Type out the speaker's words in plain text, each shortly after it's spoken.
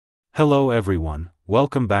Hello everyone,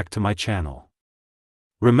 welcome back to my channel.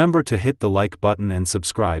 Remember to hit the like button and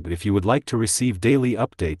subscribe if you would like to receive daily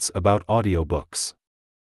updates about audiobooks.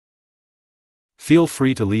 Feel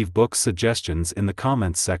free to leave book suggestions in the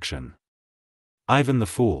comments section. Ivan the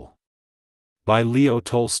Fool. By Leo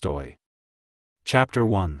Tolstoy. Chapter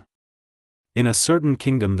 1. In a certain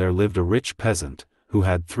kingdom there lived a rich peasant, who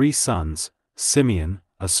had 3 sons, Simeon,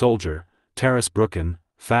 a soldier, Taras Brukin,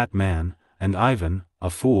 fat man, and Ivan, a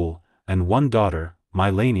fool, and 1 daughter,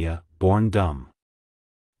 Milania, born dumb.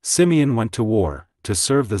 Simeon went to war, to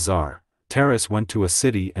serve the Tsar, Taras went to a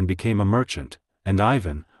city and became a merchant, and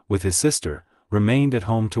Ivan, with his sister, remained at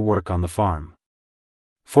home to work on the farm.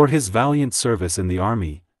 For his valiant service in the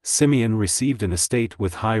army, Simeon received an estate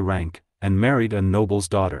with high rank, and married a noble's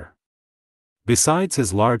daughter. Besides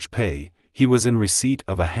his large pay, he was in receipt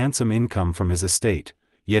of a handsome income from his estate,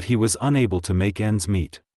 yet he was unable to make ends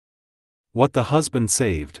meet. What the husband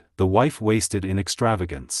saved, the wife wasted in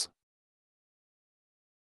extravagance.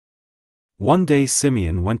 One day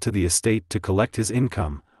Simeon went to the estate to collect his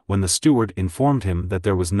income, when the steward informed him that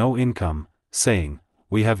there was no income, saying,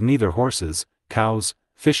 "We have neither horses, cows,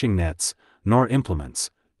 fishing nets, nor implements.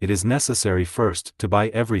 It is necessary first to buy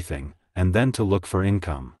everything, and then to look for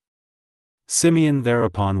income." Simeon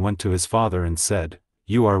thereupon went to his father and said,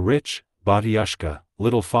 "You are rich, Batyushka,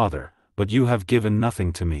 little father, but you have given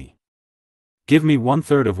nothing to me. Give me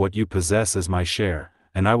 1/3 of what you possess as my share,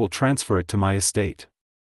 and I will transfer it to my estate."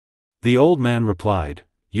 The old man replied,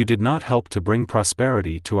 "You did not help to bring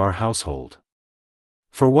prosperity to our household.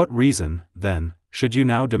 For what reason, then, should you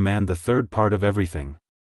now demand the 1/3 part of everything?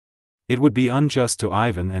 It would be unjust to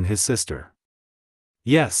Ivan and his sister."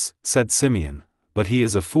 "Yes," said Simeon, "but he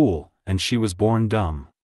is a fool, and she was born dumb.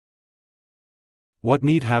 What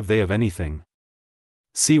need have they of anything?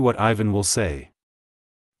 See what Ivan will say."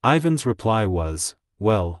 Ivan's reply was,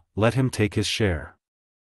 "Well, let him take his share."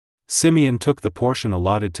 Simeon took the portion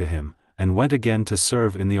allotted to him, and went again to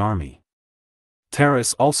serve in the army.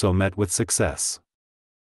 Taras also met with success.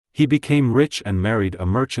 He became rich and married a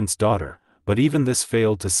merchant's daughter, but even this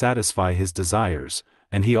failed to satisfy his desires,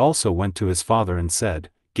 and he also went to his father and said,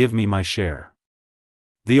 "Give me my share."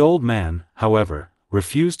 The old man, however,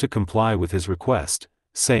 refused to comply with his request,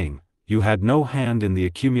 saying, "You had no hand in the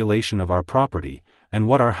accumulation of our property, and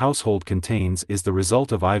what our household contains is the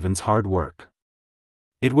result of Ivan's hard work.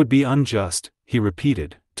 It would be unjust," he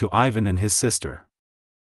repeated, "to Ivan and his sister."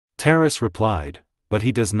 Taras replied, "But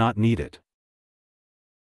he does not need it.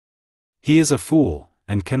 He is a fool,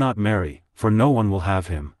 and cannot marry, for no one will have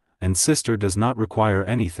him, and sister does not require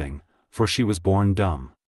anything, for she was born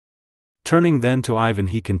dumb." Turning then to Ivan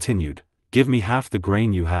he continued, "Give me half the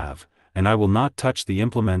grain you have, and I will not touch the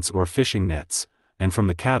implements or fishing nets, and from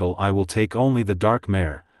the cattle I will take only the dark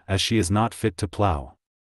mare, as she is not fit to plow."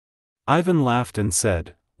 Ivan laughed and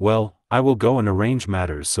said, "Well, I will go and arrange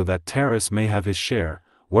matters so that Taras may have his share,"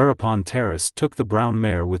 whereupon Taras took the brown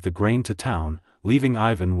mare with the grain to town, leaving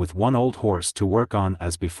Ivan with 1 old horse to work on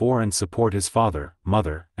as before and support his father,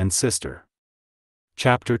 mother, and sister.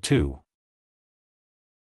 Chapter 2.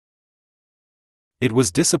 It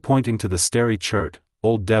was disappointing to the starry churt,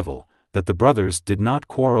 old devil, that the brothers did not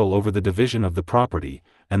quarrel over the division of the property,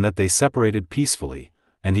 and that they separated peacefully,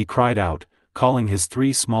 and he cried out, calling his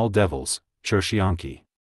 3 small devils, Chershyanki.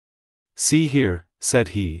 "See here," said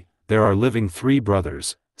he, "there are living 3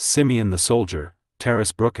 brothers, Simeon the soldier,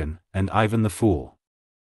 Taras Brukin, and Ivan the fool.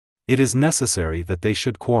 It is necessary that they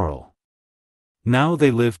should quarrel. Now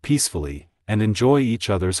they live peacefully, and enjoy each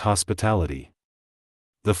other's hospitality.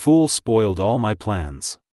 The fool spoiled all my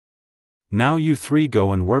plans. Now you 3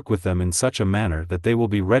 go and work with them in such a manner that they will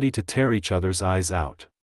be ready to tear each other's eyes out."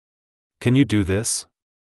 "Can you do this?"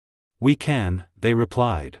 "We can," they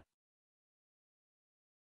replied.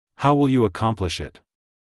 "How will you accomplish it?"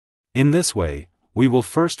 "In this way, we will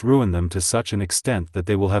first ruin them to such an extent that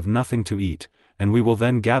they will have nothing to eat, and we will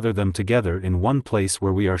then gather them together in one place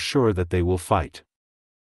where we are sure that they will fight."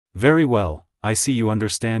 "Very well, I see you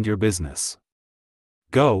understand your business.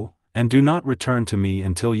 Go, and do not return to me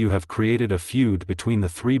until you have created a feud between the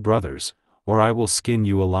 3 brothers, or I will skin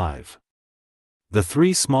you alive." The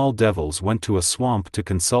 3 small devils went to a swamp to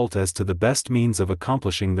consult as to the best means of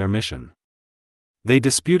accomplishing their mission. They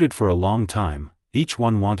disputed for a long time, each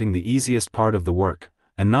one wanting the easiest part of the work,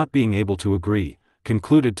 and not being able to agree,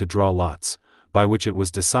 concluded to draw lots, by which it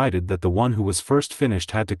was decided that the one who was first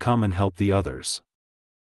finished had to come and help the others.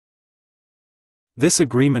 This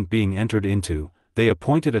agreement being entered into, they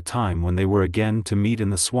appointed a time when they were again to meet in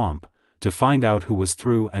the swamp, to find out who was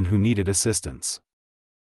through and who needed assistance.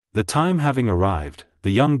 The time having arrived,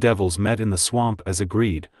 the young devils met in the swamp as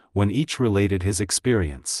agreed, when each related his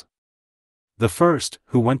experience. The first,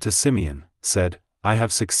 who went to Simeon, said, I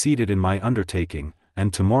have succeeded in my undertaking,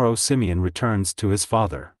 and tomorrow Simeon returns to his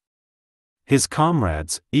father. His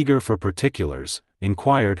comrades, eager for particulars,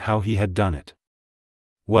 inquired how he had done it.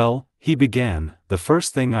 Well, he began, the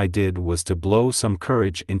first thing I did was to blow some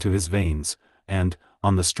courage into his veins, and,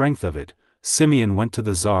 on the strength of it, Simeon went to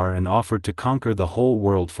the Tsar and offered to conquer the whole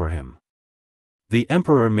world for him. The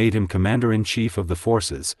emperor made him commander-in-chief of the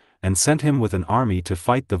forces, and sent him with an army to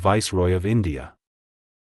fight the viceroy of India.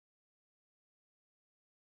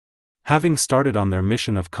 Having started on their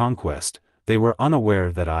mission of conquest, they were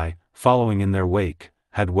unaware that I, following in their wake,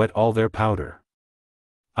 had wet all their powder.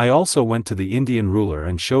 I also went to the Indian ruler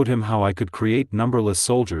and showed him how I could create numberless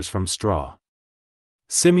soldiers from straw.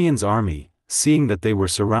 Simeon's army, seeing that they were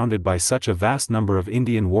surrounded by such a vast number of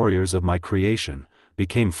Indian warriors of my creation,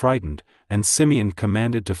 became frightened, and Simeon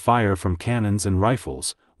commanded to fire from cannons and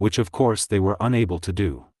rifles, which of course they were unable to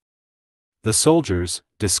do. The soldiers,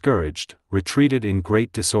 discouraged, retreated in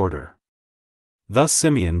great disorder. Thus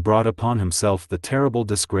Simeon brought upon himself the terrible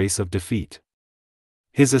disgrace of defeat.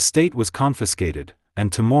 His estate was confiscated,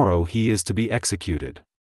 and tomorrow he is to be executed.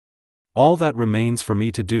 All that remains for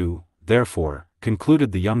me to do, therefore,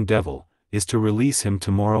 concluded the young devil, is to release him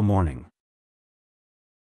tomorrow morning.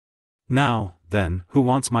 Now, then, who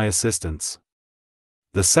wants my assistance?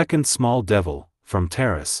 The second small devil, from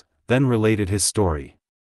Taras, then related his story.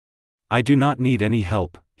 I do not need any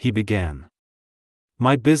help, he began.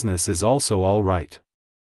 My business is also all right.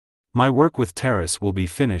 My work with Taras will be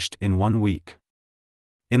finished in 1 week.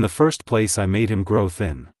 In the first place I made him grow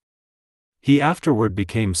thin. He afterward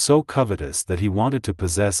became so covetous that he wanted to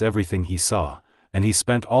possess everything he saw, and he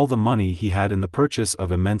spent all the money he had in the purchase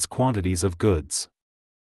of immense quantities of goods.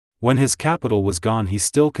 When his capital was gone he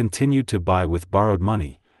still continued to buy with borrowed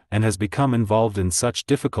money, and has become involved in such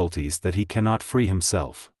difficulties that he cannot free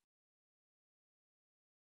himself.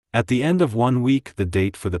 At the end of 1 week the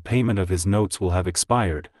date for the payment of his notes will have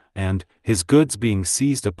expired, and, his goods being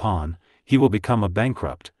seized upon, he will become a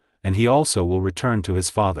bankrupt, and he also will return to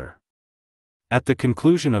his father. At the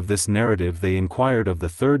conclusion of this narrative they inquired of the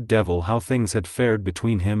third devil how things had fared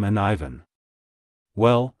between him and Ivan.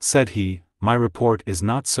 Well, said he, my report is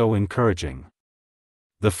not so encouraging.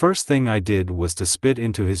 The first thing I did was to spit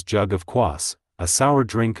into his jug of kvass, a sour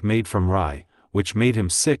drink made from rye, which made him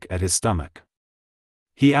sick at his stomach.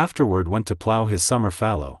 He afterward went to plough his summer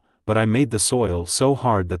fallow, but I made the soil so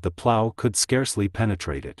hard that the plough could scarcely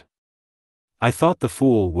penetrate it. I thought the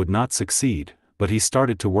fool would not succeed, but he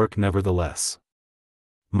started to work nevertheless.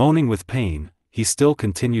 Moaning with pain, he still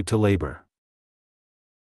continued to labor.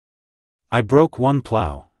 I broke one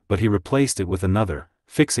plough, but he replaced it with another,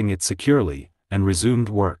 fixing it securely, and resumed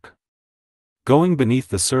work. Going beneath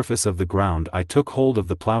the surface of the ground I took hold of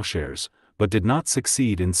the plowshares, but did not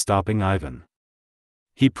succeed in stopping Ivan.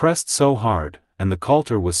 He pressed so hard, and the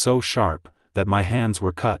coulter was so sharp, that my hands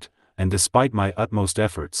were cut, and despite my utmost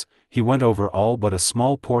efforts, he went over all but a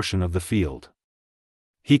small portion of the field.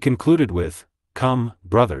 He concluded with, Come,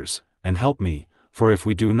 brothers, and help me, for if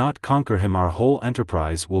we do not conquer him our whole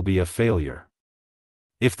enterprise will be a failure.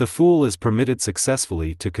 If the fool is permitted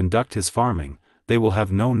successfully to conduct his farming, they will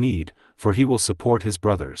have no need, for he will support his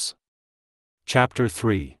brothers. Chapter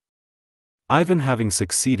 3. Ivan having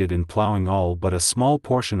succeeded in ploughing all but a small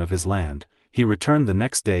portion of his land, he returned the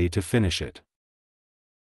next day to finish it.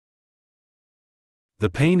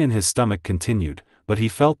 The pain in his stomach continued, but he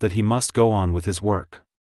felt that he must go on with his work.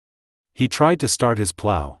 He tried to start his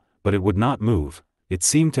plough, but it would not move, it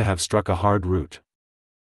seemed to have struck a hard root.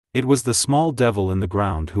 It was the small devil in the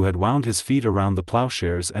ground who had wound his feet around the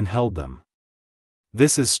plowshares and held them.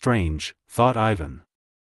 This is strange, thought Ivan.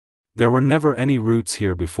 There were never any roots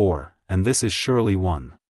here before, and this is surely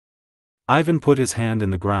one. Ivan put his hand in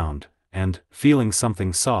the ground, and, feeling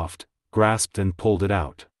something soft, grasped and pulled it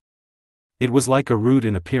out. It was like a root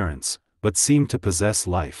in appearance, but seemed to possess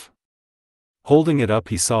life. Holding it up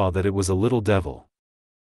he saw that it was a little devil.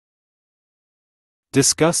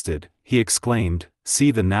 Disgusted, he exclaimed,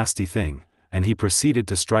 See the nasty thing, and he proceeded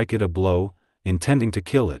to strike it a blow, intending to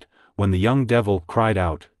kill it, when the young devil cried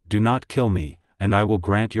out, Do not kill me, and I will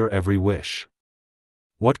grant your every wish.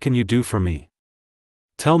 What can you do for me?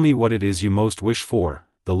 Tell me what it is you most wish for,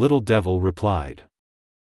 the little devil replied.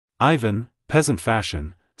 Ivan, peasant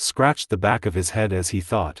fashion, scratched the back of his head as he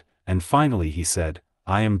thought, and finally he said,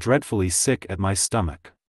 I am dreadfully sick at my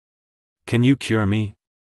stomach. Can you cure me?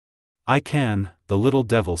 I can, the little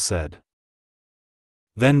devil said.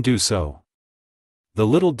 Then do so. The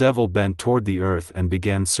little devil bent toward the earth and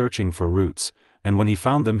began searching for roots, and when he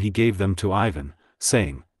found them he gave them to Ivan,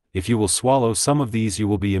 saying, if you will swallow some of these you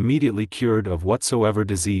will be immediately cured of whatsoever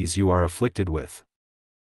disease you are afflicted with.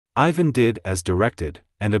 Ivan did as directed,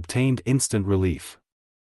 and obtained instant relief.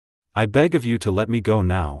 I beg of you to let me go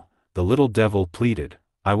now, the little devil pleaded.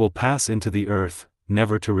 I will pass into the earth,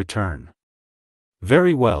 never to return.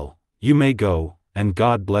 Very well, you may go, and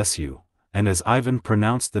God bless you. And as Ivan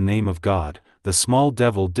pronounced the name of God, the small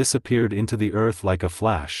devil disappeared into the earth like a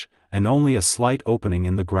flash, and only a slight opening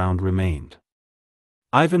in the ground remained.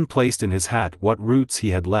 Ivan placed in his hat what roots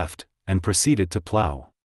he had left, and proceeded to plow.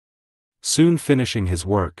 Soon finishing his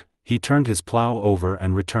work, he turned his plow over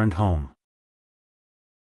and returned home.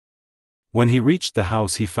 When he reached the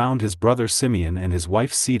house he found his brother Simeon and his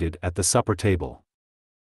wife seated at the supper table.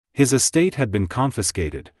 His estate had been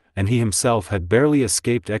confiscated, and he himself had barely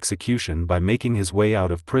escaped execution by making his way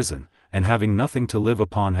out of prison, and having nothing to live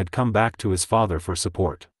upon had come back to his father for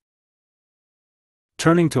support.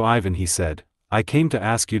 Turning to Ivan he said, I came to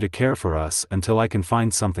ask you to care for us until I can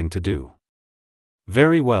find something to do.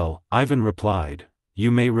 Very well, Ivan replied, you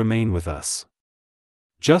may remain with us.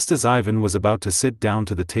 Just as Ivan was about to sit down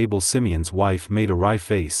to the table Simeon's wife made a wry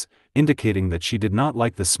face, indicating that she did not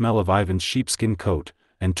like the smell of Ivan's sheepskin coat,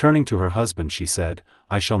 and turning to her husband she said,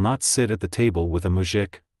 I shall not sit at the table with a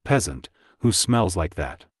muzhik, peasant, who smells like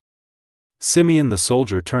that. Simeon the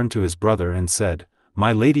soldier turned to his brother and said,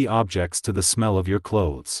 my lady objects to the smell of your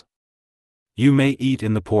clothes. You may eat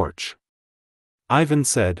in the porch. Ivan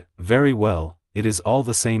said, very well, it is all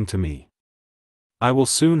the same to me. I will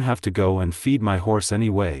soon have to go and feed my horse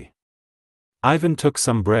anyway. Ivan took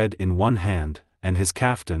some bread in one hand, and his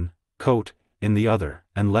kaftan, coat, in the other,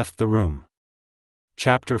 and left the room.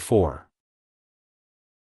 Chapter 4.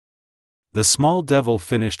 The small devil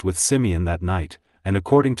finished with Simeon that night, and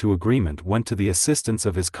according to agreement went to the assistance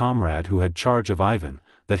of his comrade who had charge of Ivan,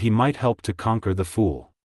 that he might help to conquer the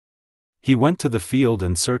fool. He went to the field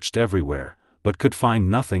and searched everywhere, but could find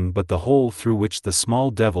nothing but the hole through which the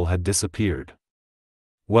small devil had disappeared.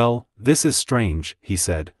 Well, this is strange, he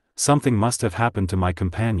said, something must have happened to my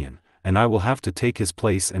companion, and I will have to take his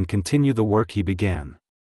place and continue the work he began.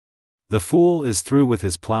 The fool is through with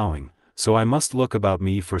his plowing, so I must look about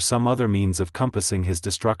me for some other means of compassing his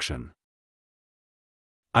destruction.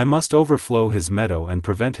 I must overflow his meadow and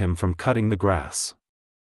prevent him from cutting the grass.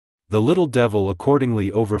 The little devil accordingly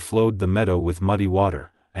overflowed the meadow with muddy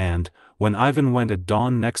water, and, when Ivan went at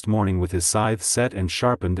dawn next morning with his scythe set and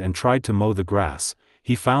sharpened and tried to mow the grass,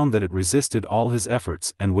 he found that it resisted all his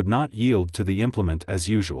efforts and would not yield to the implement as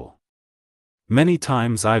usual. Many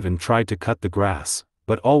times Ivan tried to cut the grass,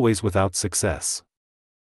 but always without success.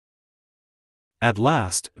 At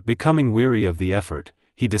last, becoming weary of the effort,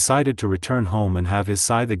 he decided to return home and have his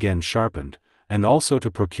scythe again sharpened, and also to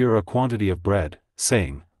procure a quantity of bread,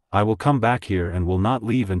 saying, I will come back here and will not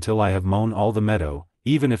leave until I have mown all the meadow,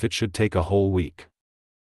 even if it should take a whole week.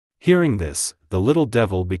 Hearing this, the little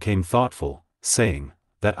devil became thoughtful, saying,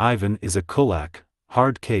 that Ivan is a kulak,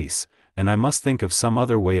 hard case, and I must think of some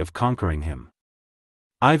other way of conquering him.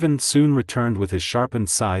 Ivan soon returned with his sharpened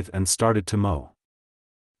scythe and started to mow.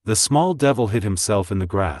 The small devil hid himself in the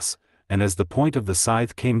grass, and as the point of the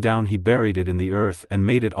scythe came down he buried it in the earth and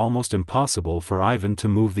made it almost impossible for Ivan to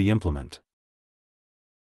move the implement.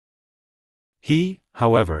 He,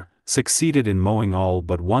 however, succeeded in mowing all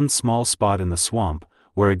but one small spot in the swamp,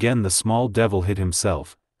 where again the small devil hid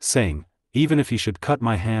himself, saying, even if he should cut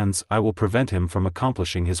my hands I will prevent him from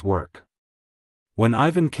accomplishing his work. When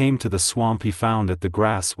Ivan came to the swamp he found that the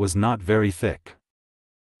grass was not very thick.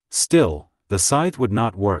 Still, the scythe would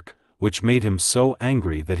not work, which made him so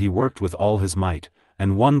angry that he worked with all his might,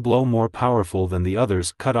 and one blow more powerful than the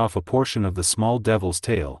others cut off a portion of the small devil's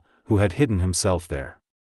tail, who had hidden himself there.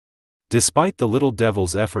 Despite the little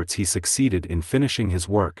devil's efforts he succeeded in finishing his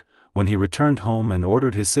work, when he returned home and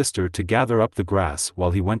ordered his sister to gather up the grass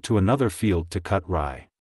while he went to another field to cut rye.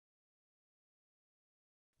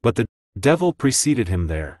 But the devil preceded him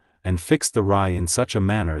there, and fixed the rye in such a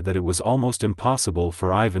manner that it was almost impossible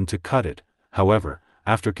for Ivan to cut it. However,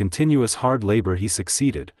 after continuous hard labor he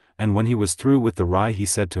succeeded, and when he was through with the rye he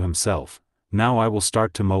said to himself, now I will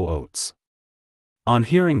start to mow oats. On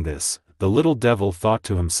hearing this, the little devil thought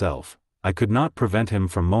to himself, I could not prevent him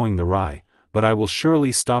from mowing the rye, but I will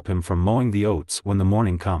surely stop him from mowing the oats when the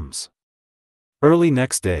morning comes. Early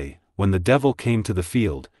next day, when the devil came to the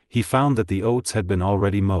field, he found that the oats had been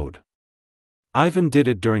already mowed. Ivan did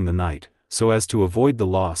it during the night, so as to avoid the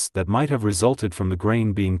loss that might have resulted from the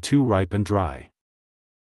grain being too ripe and dry.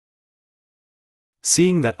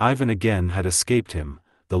 Seeing that Ivan again had escaped him,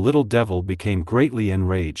 the little devil became greatly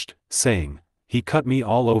enraged, saying, he cut me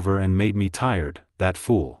all over and made me tired, that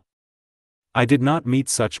fool. I did not meet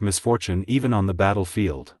such misfortune even on the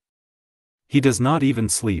battlefield. He does not even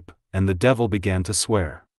sleep, and the devil began to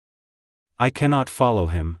swear. I cannot follow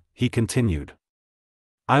him, he continued.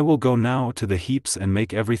 I will go now to the heaps and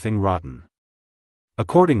make everything rotten.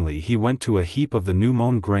 Accordingly he went to a heap of the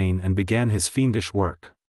new-mown grain and began his fiendish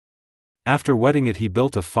work. After wetting it he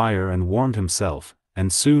built a fire and warmed himself,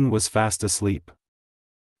 and soon was fast asleep.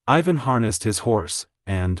 Ivan harnessed his horse,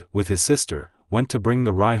 and, with his sister, went to bring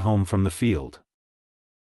the rye home from the field.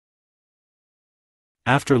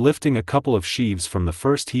 After lifting a couple of sheaves from the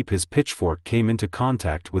first heap his pitchfork came into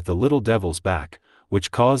contact with the little devil's back, which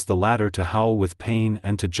caused the latter to howl with pain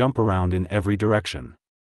and to jump around in every direction.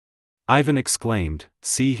 Ivan exclaimed,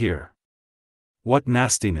 "See here! What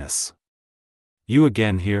nastiness! You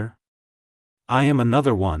again here?" "I am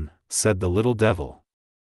another one," said the little devil.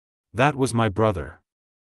 "That was my brother.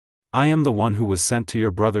 I am the one who was sent to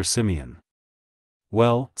your brother Simeon."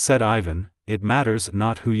 "Well," said Ivan, "it matters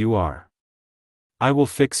not who you are. I will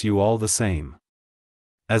fix you all the same."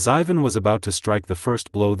 As Ivan was about to strike the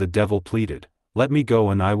first blow the devil pleaded, "Let me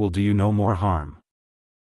go and I will do you no more harm.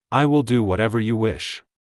 I will do whatever you wish."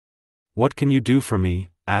 "What can you do for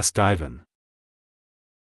me?" asked Ivan.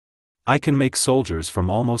 "I can make soldiers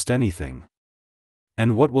from almost anything."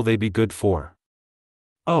 "And what will they be good for?"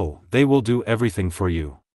 "Oh, they will do everything for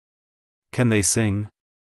you." "Can they sing?"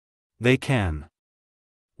 "They can."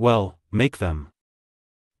 "Well, make them.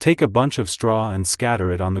 Take a bunch of straw and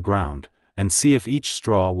scatter it on the ground, and see if each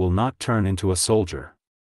straw will not turn into a soldier."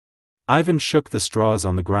 Ivan shook the straws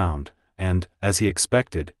on the ground, and, as he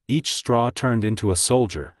expected, each straw turned into a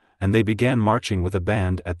soldier, and they began marching with a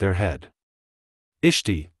band at their head.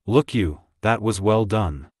 "Ishti, look you, that was well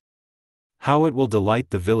done. How it will delight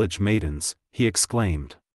the village maidens," he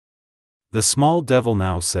exclaimed. The small devil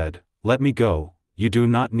now said, "Let me go, you do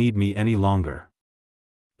not need me any longer."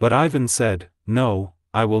 But Ivan said, "No,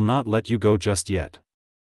 I will not let you go just yet.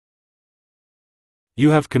 You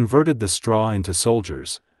have converted the straw into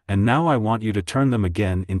soldiers, and now I want you to turn them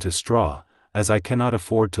again into straw, as I cannot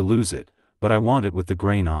afford to lose it, but I want it with the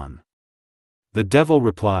grain on." The devil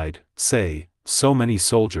replied, "Say, so many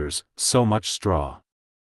soldiers, so much straw."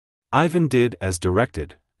 Ivan did as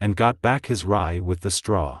directed, and got back his rye with the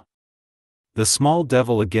straw. The small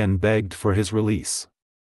devil again begged for his release.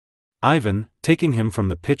 Ivan, taking him from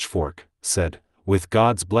the pitchfork, said, "With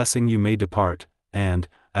God's blessing you may depart," and,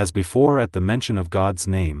 as before at the mention of God's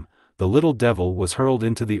name, the little devil was hurled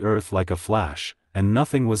into the earth like a flash, and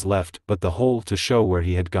nothing was left but the hole to show where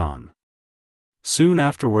he had gone. Soon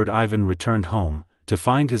afterward Ivan returned home, to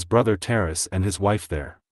find his brother Taras and his wife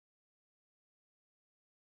there.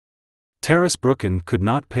 Taras Brukin could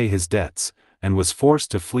not pay his debts, and was forced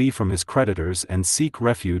to flee from his creditors and seek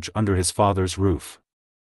refuge under his father's roof.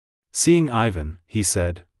 Seeing Ivan, he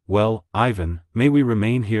said, "Well, Ivan, may we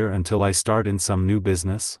remain here until I start in some new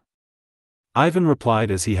business?" Ivan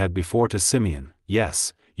replied as he had before to Simeon,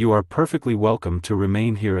 "Yes, you are perfectly welcome to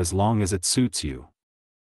remain here as long as it suits you."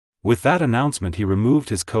 With that announcement he removed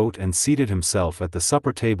his coat and seated himself at the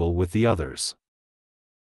supper table with the others.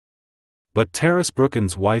 But Taras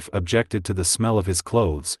Brukin's wife objected to the smell of his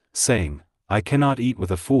clothes, saying, "I cannot eat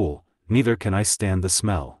with a fool, neither can I stand the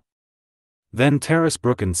smell." Then Taras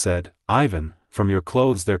Brukin said, "Ivan, from your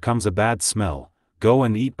clothes there comes a bad smell, go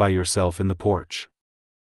and eat by yourself in the porch."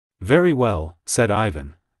 "Very well," said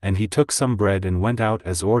Ivan, and he took some bread and went out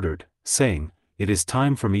as ordered, saying, "It is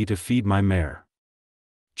time for me to feed my mare."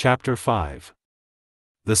 Chapter 5.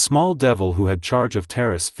 The small devil who had charge of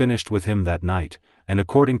Taras finished with him that night, and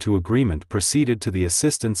according to agreement proceeded to the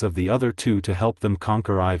assistance of the other two to help them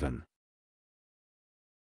conquer Ivan.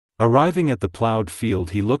 Arriving at the plowed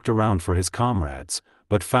field he looked around for his comrades,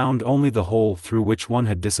 but found only the hole through which one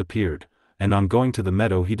had disappeared, and on going to the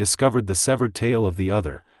meadow he discovered the severed tail of the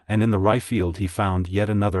other, and in the rye field he found yet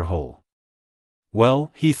another hole.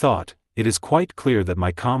 "Well," he thought, "it is quite clear that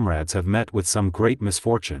my comrades have met with some great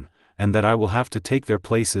misfortune, and that I will have to take their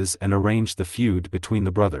places and arrange the feud between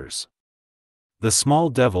the brothers." The small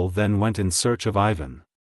devil then went in search of Ivan.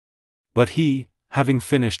 But he, having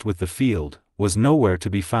finished with the field, was nowhere to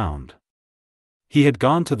be found. He had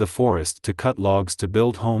gone to the forest to cut logs to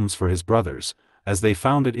build homes for his brothers, as they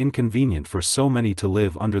found it inconvenient for so many to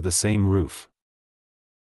live under the same roof.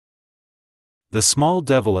 The small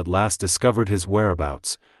devil at last discovered his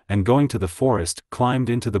whereabouts, and going to the forest climbed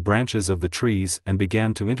into the branches of the trees and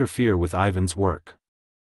began to interfere with Ivan's work.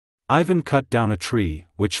 Ivan cut down a tree,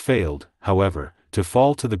 which failed, however, to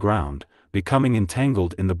fall to the ground, becoming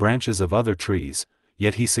entangled in the branches of other trees,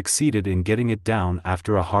 yet he succeeded in getting it down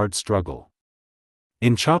after a hard struggle.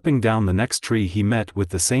 In chopping down the next tree he met with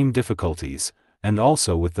the same difficulties, and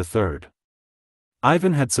also with the third.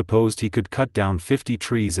 Ivan had supposed he could cut down 50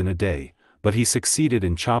 trees in a day, but he succeeded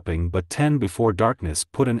in chopping but 10 before darkness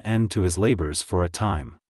put an end to his labors for a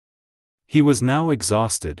time. He was now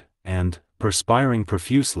exhausted, and, perspiring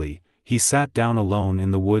profusely, he sat down alone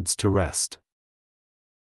in the woods to rest.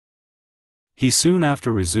 He soon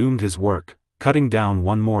after resumed his work, cutting down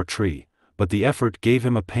one more tree, but the effort gave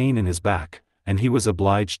him a pain in his back, and he was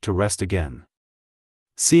obliged to rest again.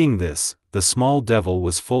 Seeing this, the small devil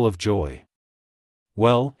was full of joy.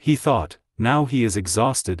 Well, he thought, now he is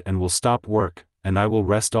exhausted and will stop work, and I will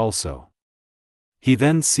rest also. He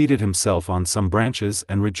then seated himself on some branches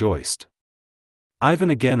and rejoiced.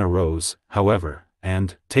 Ivan again arose, however,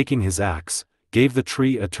 and, taking his axe, gave the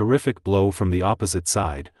tree a terrific blow from the opposite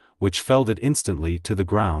side, which felled it instantly to the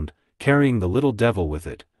ground, carrying the little devil with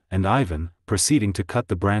it, and Ivan, proceeding to cut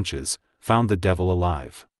the branches, found the devil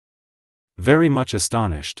alive. Very much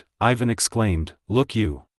astonished, Ivan exclaimed, "Look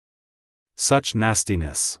you! Such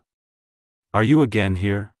nastiness! Are you again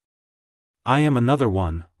here?" "I am another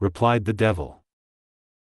one," replied the devil.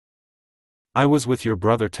 "I was with your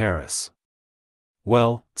brother Taras."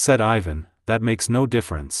 "Well," said Ivan, "that makes no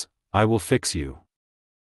difference, I will fix you."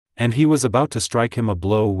 And he was about to strike him a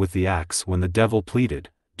blow with the axe when the devil pleaded,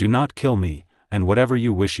 "Do not kill me, and whatever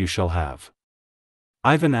you wish you shall have."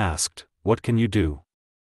 Ivan asked, "What can you do?"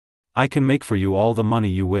 "I can make for you all the money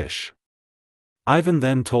you wish." Ivan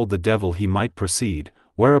then told the devil he might proceed,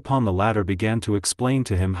 whereupon the latter began to explain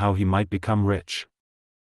to him how he might become rich.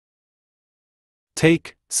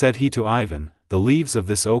 "Take," said he to Ivan, "the leaves of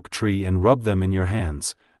this oak tree and rub them in your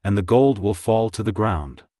hands, and the gold will fall to the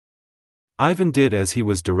ground." Ivan did as he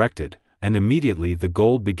was directed, and immediately the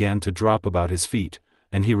gold began to drop about his feet,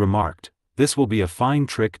 and he remarked, "This will be a fine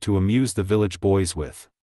trick to amuse the village boys with."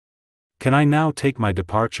 "Can I now take my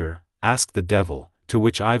departure?" asked the devil, to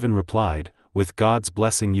which Ivan replied, "With God's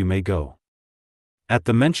blessing you may go." At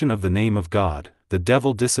the mention of the name of God, the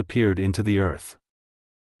devil disappeared into the earth.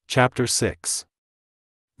 Chapter 6.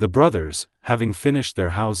 The brothers, having finished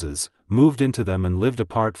their houses, moved into them and lived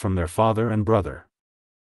apart from their father and brother.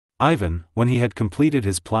 Ivan, when he had completed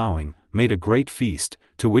his plowing, made a great feast,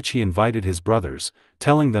 to which he invited his brothers,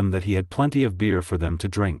 telling them that he had plenty of beer for them to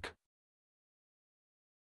drink.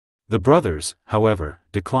 The brothers, however,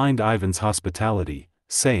 declined Ivan's hospitality,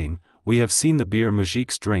 saying, "We have seen the beer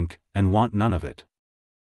mujiks drink, and want none of it."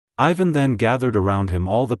 Ivan then gathered around him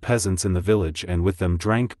all the peasants in the village and with them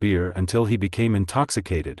drank beer until he became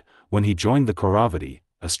intoxicated, when he joined the Khorovody,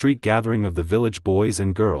 a street gathering of the village boys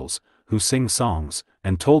and girls, who sing songs,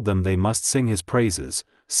 and told them they must sing his praises,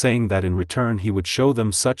 saying that in return he would show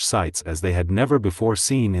them such sights as they had never before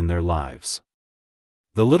seen in their lives.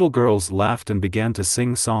 The little girls laughed and began to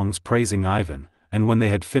sing songs praising Ivan, and when they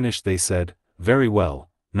had finished they said, "Very well,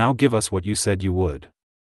 now give us what you said you would."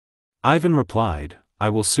 Ivan replied, "I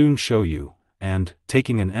will soon show you," and,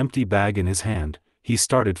 taking an empty bag in his hand, he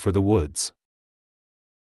started for the woods.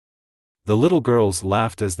 The little girls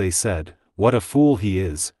laughed as they said, "What a fool he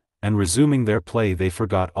is," and resuming their play they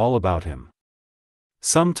forgot all about him.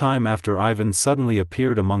 Some time after Ivan suddenly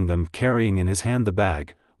appeared among them carrying in his hand the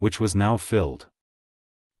bag, which was now filled.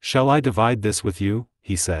 "Shall I divide this with you?"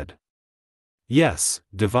 he said. "Yes,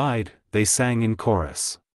 divide," they sang in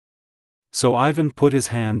chorus. So Ivan put his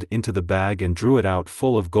hand into the bag and drew it out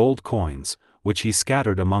full of gold coins, which he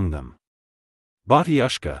scattered among them.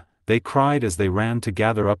 "Batyushka," they cried as they ran to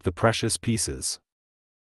gather up the precious pieces.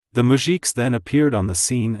 The mujiks then appeared on the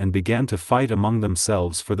scene and began to fight among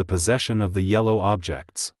themselves for the possession of the yellow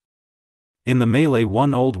objects. In the melee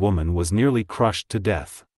one old woman was nearly crushed to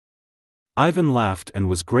death. Ivan laughed and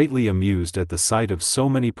was greatly amused at the sight of so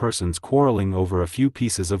many persons quarreling over a few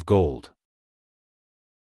pieces of gold.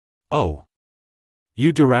 "Oh!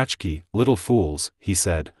 You durachki, little fools," he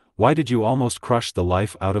said, "why did you almost crush the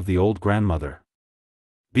life out of the old grandmother?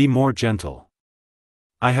 Be more gentle.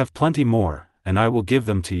 I have plenty more, and I will give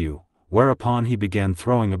them to you," whereupon he began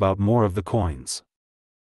throwing about more of the coins.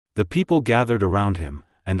 The people gathered around him,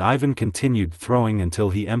 and Ivan continued throwing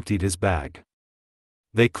until he emptied his bag.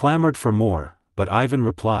 They clamored for more, but Ivan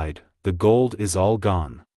replied, "The gold is all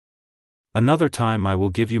gone. Another time I will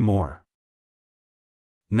give you more.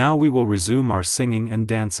 Now we will resume our singing and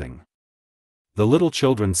dancing." The little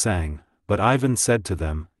children sang, but Ivan said to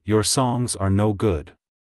them, "Your songs are no good."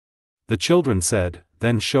 The children said,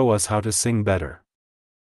 "Then show us how to sing better."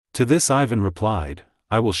 To this Ivan replied,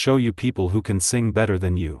 "I will show you people who can sing better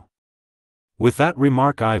than you." With that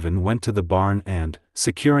remark Ivan went to the barn and,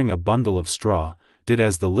 securing a bundle of straw, did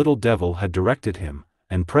as the little devil had directed him,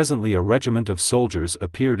 and presently a regiment of soldiers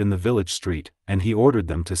appeared in the village street, and he ordered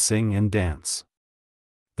them to sing and dance.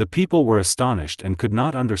 The people were astonished and could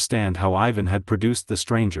not understand how Ivan had produced the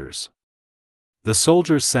strangers. The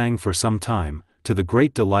soldiers sang for some time, to the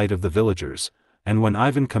great delight of the villagers, and when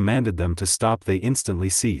Ivan commanded them to stop they instantly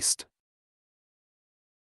ceased.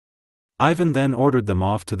 Ivan then ordered them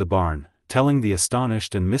off to the barn, telling the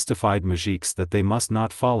astonished and mystified moujiks that they must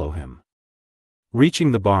not follow him.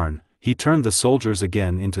 Reaching the barn, he turned the soldiers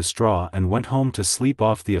again into straw and went home to sleep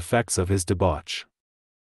off the effects of his debauch.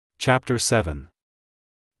 Chapter 7.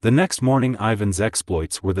 The next morning Ivan's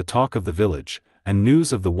exploits were the talk of the village, and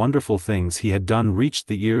news of the wonderful things he had done reached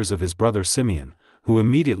the ears of his brother Simeon, who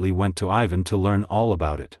immediately went to Ivan to learn all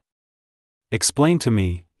about it. "Explain to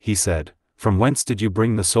me," he said, "from whence did you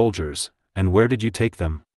bring the soldiers, and where did you take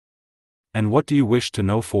them?" "And what do you wish to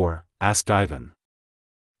know for?" asked Ivan.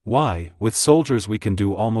 "Why, with soldiers we can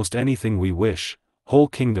do almost anything we wish, whole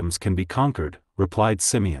kingdoms can be conquered," replied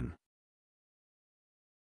Simeon.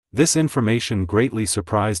 This information greatly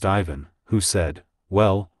surprised Ivan, who said,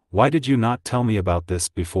 "Well, why did you not tell me about this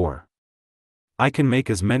before? I can make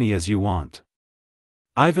as many as you want."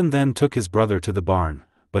 Ivan then took his brother to the barn,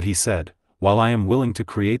 but he said, "While I am willing to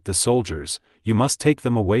create the soldiers, you must take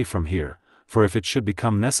them away from here, for if it should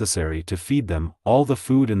become necessary to feed them, all the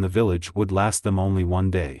food in the village would last them only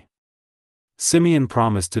one day." Simeon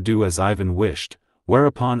promised to do as Ivan wished,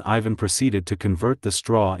 whereupon Ivan proceeded to convert the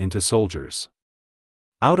straw into soldiers.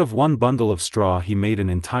 Out of one bundle of straw he made an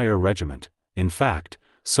entire regiment. In fact,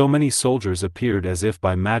 so many soldiers appeared as if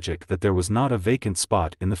by magic that there was not a vacant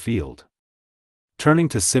spot in the field. Turning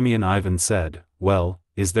to Simeon, Ivan said, "Well,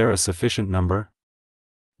 is there a sufficient number?"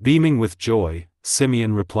 Beaming with joy,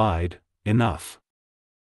 Simeon replied, "Enough.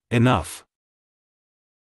 Enough."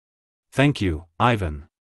 "Thank you, Ivan."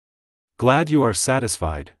 "Glad you are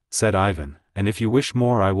satisfied," said Ivan, "and if you wish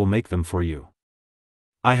more I will make them for you.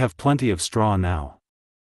 I have plenty of straw now."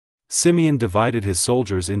 Simeon divided his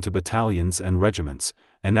soldiers into battalions and regiments,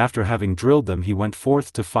 and after having drilled them he went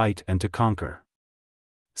forth to fight and to conquer.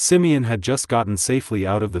 Simeon had just gotten safely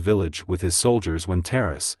out of the village with his soldiers when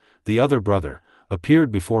Taras, the other brother,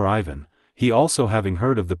 appeared before Ivan, he also having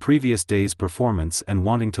heard of the previous day's performance and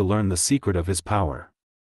wanting to learn the secret of his power.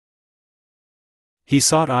 He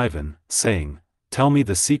sought Ivan, saying, "Tell me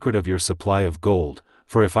the secret of your supply of gold,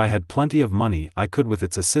 for if I had plenty of money I could with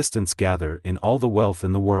its assistance gather in all the wealth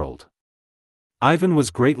in the world." Ivan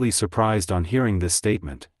was greatly surprised on hearing this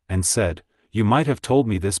statement, and said, "You might have told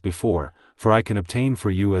me this before, for I can obtain for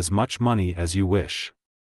you as much money as you wish."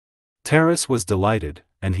 Taras was delighted,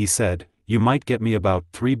 and he said, "You might get me about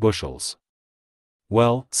 3 bushels.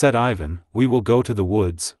 "Well," said Ivan, "we will go to the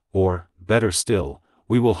woods, or, better still,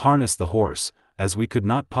 we will harness the horse, as we could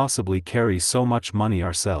not possibly carry so much money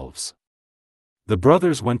ourselves." The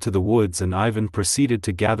brothers went to the woods and Ivan proceeded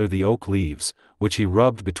to gather the oak leaves, which he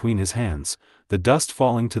rubbed between his hands, the dust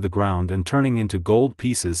falling to the ground and turning into gold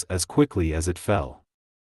pieces as quickly as it fell.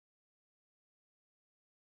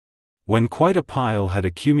 When quite a pile had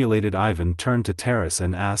accumulated, Ivan turned to Taras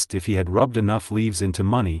and asked if he had rubbed enough leaves into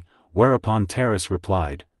money, whereupon Taras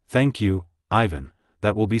replied, "Thank you, Ivan,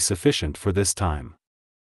 that will be sufficient for this time."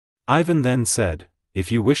 Ivan then said,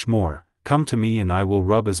 "If you wish more, come to me and I will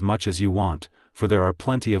rub as much as you want, for there are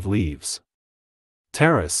plenty of leaves."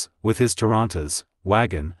 Taras, with his tarantas,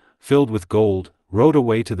 wagon, filled with gold, rode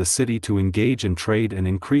away to the city to engage in trade and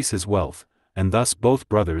increase his wealth, and thus both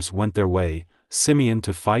brothers went their way, Simeon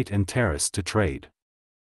to fight and Taras to trade.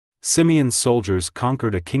 Simeon's soldiers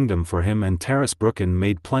conquered a kingdom for him and Taras Brukin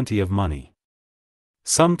made plenty of money.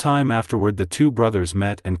 Some time afterward the two brothers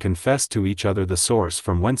met and confessed to each other the source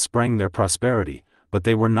from whence sprang their prosperity, but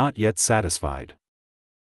they were not yet satisfied.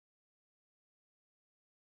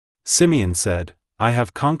 Simeon said, "I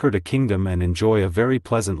have conquered a kingdom and enjoy a very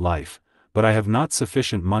pleasant life, but I have not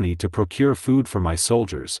sufficient money to procure food for my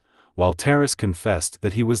soldiers," while Taras confessed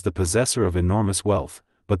that he was the possessor of enormous wealth,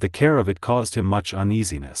 but the care of it caused him much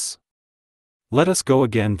uneasiness. "Let us go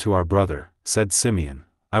again to our brother," said Simeon.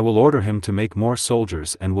 "I will order him to make more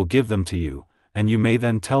soldiers and will give them to you, and you may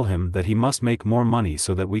then tell him that he must make more money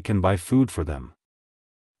so that we can buy food for them."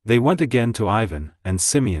 They went again to Ivan, and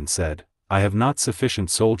Simeon said, "I have not sufficient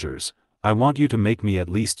soldiers, I want you to make me at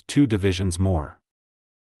least 2 divisions more."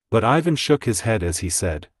 But Ivan shook his head as he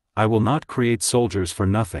said, "I will not create soldiers for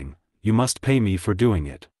nothing, you must pay me for doing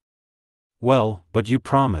it." "Well, but you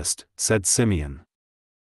promised," said Simeon.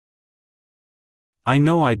 "I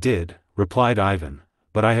know I did," replied Ivan,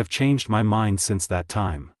 "but I have changed my mind since that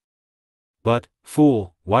time." "But,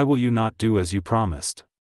 fool, why will you not do as you promised?"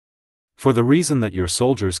 "For the reason that your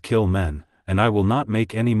soldiers kill men, and I will not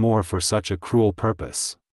make any more for such a cruel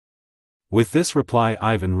purpose." With this reply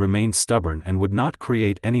Ivan remained stubborn and would not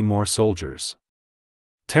create any more soldiers.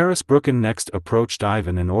 Taras Brukin next approached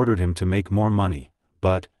Ivan and ordered him to make more money,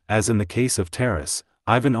 but, as in the case of Taras,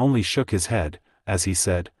 Ivan only shook his head, as he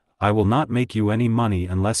said, "I will not make you any money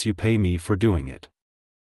unless you pay me for doing it.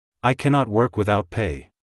 I cannot work without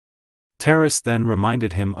pay." Taras then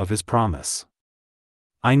reminded him of his promise.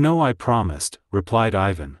 "I know I promised," replied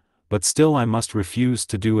Ivan, "but still I must refuse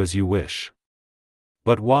to do as you wish."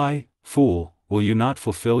 "But why, fool, will you not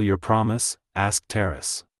fulfill your promise?" asked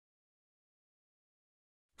Taras.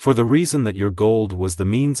 "For the reason that your gold was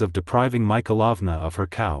the means of depriving Mikhailovna of her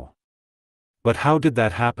cow." "But how did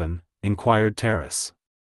that happen?" inquired Taras.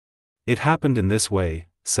 "It happened in this way,"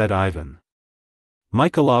 said Ivan.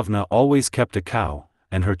 "Mikhailovna always kept a cow,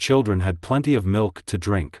 and her children had plenty of milk to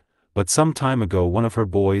drink, but some time ago one of her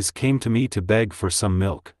boys came to me to beg for some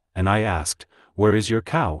milk, and I asked, 'Where is your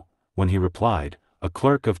cow?' When he replied, 'A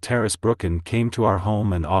clerk of Taras Brukin came to our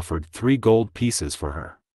home and offered 3 gold pieces for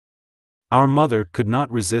her.' Our mother could not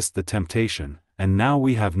resist the temptation, and now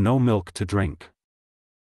we have no milk to drink.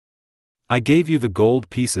 I gave you the gold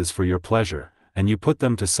pieces for your pleasure, and you put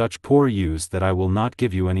them to such poor use that I will not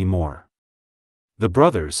give you any more." The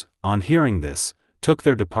brothers, on hearing this, took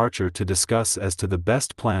their departure to discuss as to the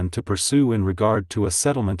best plan to pursue in regard to a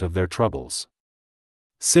settlement of their troubles.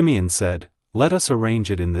 Simeon said, "Let us arrange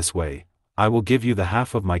it in this way: I will give you the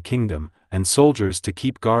half of my kingdom, and soldiers to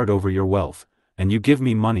keep guard over your wealth, and you give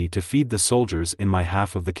me money to feed the soldiers in my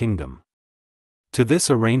half of the kingdom." To this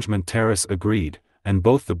arrangement Taras agreed, and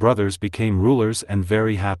both the brothers became rulers and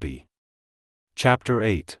very happy. Chapter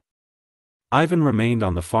 8. Ivan remained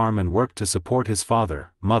on the farm and worked to support his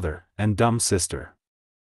father, mother, and dumb sister.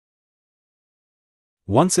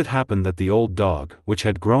 Once it happened that the old dog, which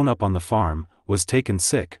had grown up on the farm, was taken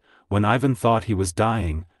sick, when Ivan thought he was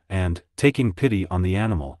dying, and, taking pity on the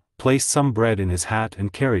animal, placed some bread in his hat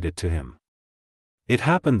and carried it to him. It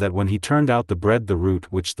happened that when he turned out the bread the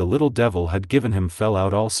root which the little devil had given him fell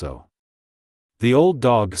out also. The old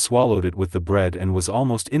dog swallowed it with the bread and was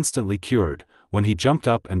almost instantly cured, when he jumped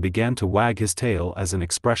up and began to wag his tail as an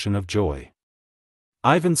expression of joy.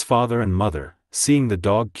 Ivan's father and mother, seeing the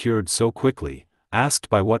dog cured so quickly, asked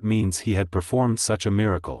by what means he had performed such a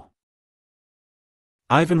miracle.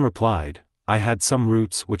 Ivan replied, "I had some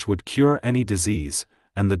roots which would cure any disease,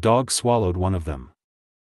 and the dog swallowed one of them."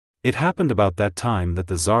 It happened about that time that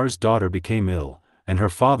the Tsar's daughter became ill, and her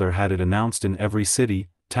father had it announced in every city,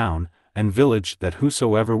 town, and village that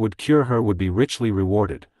whosoever would cure her would be richly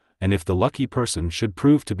rewarded, and if the lucky person should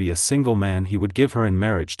prove to be a single man he would give her in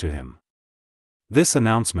marriage to him. This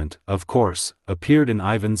announcement, of course, appeared in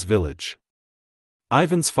Ivan's village.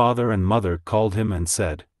 Ivan's father and mother called him and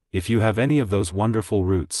said, "If you have any of those wonderful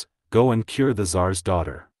roots, go and cure the Tsar's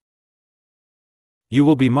daughter. You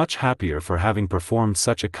will be much happier for having performed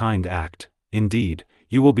such a kind act, indeed,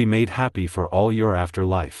 you will be made happy for all your after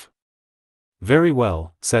life." "Very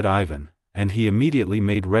well," said Ivan, and he immediately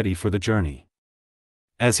made ready for the journey.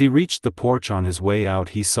 As he reached the porch on his way out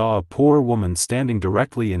he saw a poor woman standing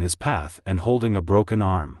directly in his path and holding a broken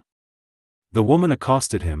arm. The woman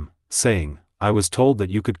accosted him, saying, "I was told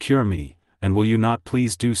that you could cure me, and will you not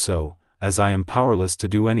please do so, as I am powerless to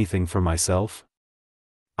do anything for myself?"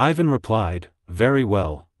 Ivan replied, "Very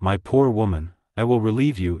well, my poor woman, I will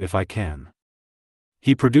relieve you if I can."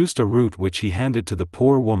 He produced a root which he handed to the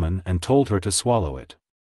poor woman and told her to swallow it.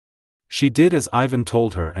 She did as Ivan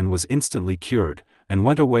told her and was instantly cured, and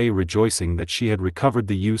went away rejoicing that she had recovered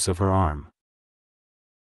the use of her arm.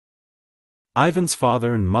 Ivan's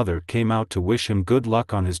father and mother came out to wish him good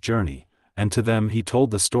luck on his journey, and to them he told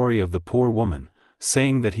the story of the poor woman,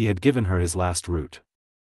 saying that he had given her his last root.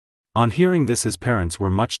 On hearing this his parents were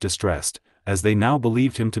much distressed, as they now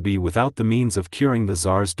believed him to be without the means of curing the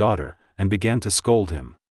Tsar's daughter, and began to scold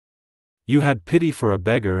him. "You had pity for a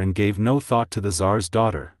beggar and gave no thought to the Tsar's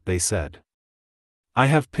daughter," they said. "I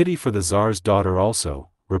have pity for the Tsar's daughter also,"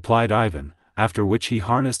 replied Ivan, after which he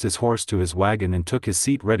harnessed his horse to his wagon and took his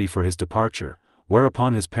seat ready for his departure,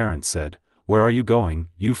 whereupon his parents said, "Where are you going,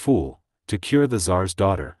 you fool? To cure the Tsar's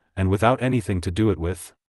daughter, and without anything to do it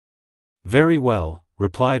with?" "Very well,"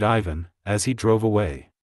 replied Ivan, as he drove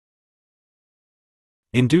away.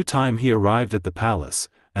 In due time he arrived at the palace,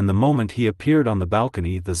 and the moment he appeared on the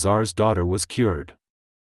balcony the Tsar's daughter was cured.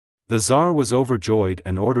 The Tsar was overjoyed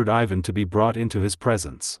and ordered Ivan to be brought into his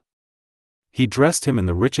presence. He dressed him in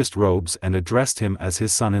the richest robes and addressed him as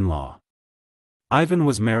his son-in-law. Ivan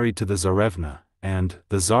was married to the Tsarevna, and,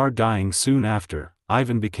 the Tsar dying soon after,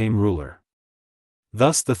 Ivan became ruler.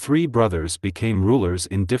 Thus the 3 brothers became rulers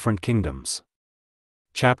in different kingdoms.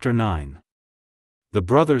 Chapter 9. The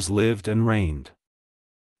brothers lived and reigned.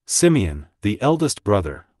 Simeon, the eldest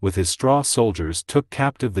brother, with his straw soldiers took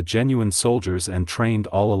captive the genuine soldiers and trained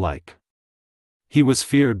all alike. He was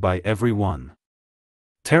feared by every one.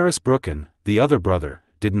 Taras Brukin, the other brother,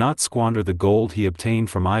 did not squander the gold he obtained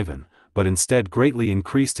from Ivan, but instead greatly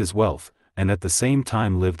increased his wealth, and at the same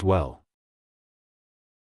time lived well.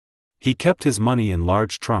 He kept his money in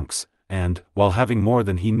large trunks, and, while having more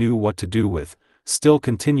than he knew what to do with, still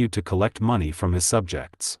continued to collect money from his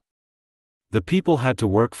subjects. The people had to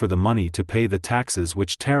work for the money to pay the taxes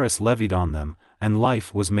which Taras levied on them, and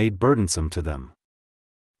life was made burdensome to them.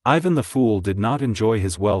 Ivan the Fool did not enjoy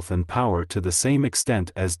his wealth and power to the same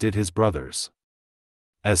extent as did his brothers.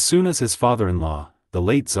 As soon as his father-in-law, the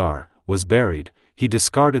late Tsar, was buried, he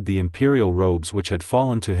discarded the imperial robes which had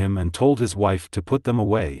fallen to him and told his wife to put them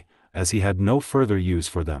away, as he had no further use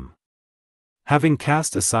for them. Having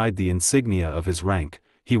cast aside the insignia of his rank,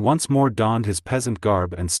 he once more donned his peasant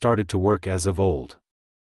garb and started to work as of old.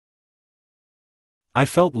 I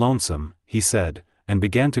felt lonesome, he said, and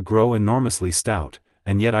began to grow enormously stout,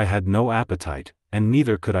 and yet I had no appetite, and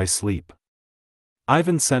neither could I sleep.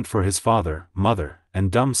 Ivan sent for his father, mother,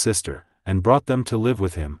 and dumb sister, and brought them to live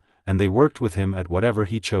with him, and they worked with him at whatever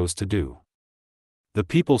he chose to do. The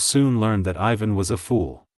people soon learned that Ivan was a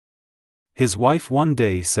fool. His wife one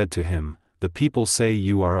day said to him, "The people say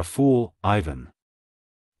you are a fool, Ivan."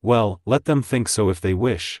 "Well, let them think so if they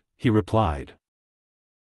wish," he replied.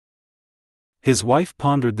 His wife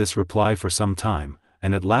pondered this reply for some time,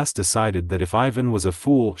 and at last decided that if Ivan was a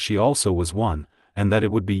fool she also was one, and that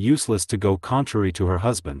it would be useless to go contrary to her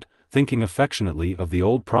husband, thinking affectionately of the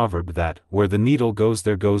old proverb that, "Where the needle goes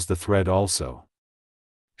there goes the thread also."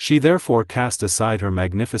 She therefore cast aside her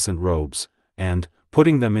magnificent robes, and,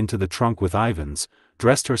 putting them into the trunk with Ivan's,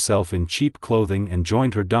 dressed herself in cheap clothing and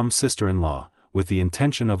joined her dumb sister-in-law, with the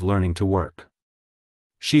intention of learning to work.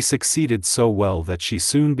 She succeeded so well that she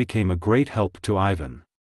soon became a great help to Ivan.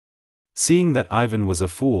 Seeing that Ivan was a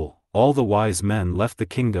fool, all the wise men left the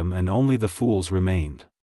kingdom and only the fools remained.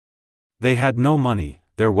 They had no money,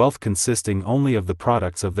 their wealth consisting only of the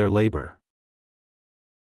products of their labor.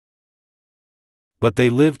 But they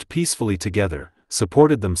lived peacefully together,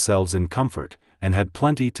 supported themselves in comfort, and had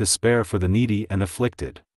plenty to spare for the needy and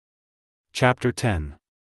afflicted. Chapter 10.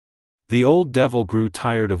 The old devil grew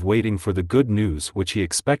tired of waiting for the good news which he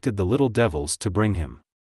expected the little devils to bring him.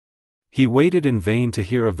 He waited in vain to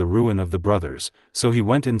hear of the ruin of the brothers, so he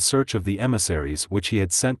went in search of the emissaries which he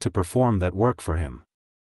had sent to perform that work for him.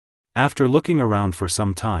 After looking around for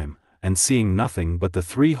some time, and seeing nothing but the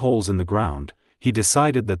 3 holes in the ground, he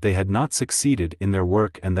decided that they had not succeeded in their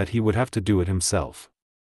work and that he would have to do it himself.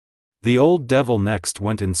 The old devil next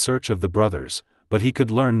went in search of the brothers, but he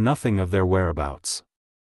could learn nothing of their whereabouts.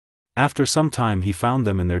 After some time he found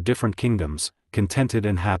them in their different kingdoms, contented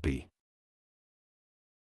and happy.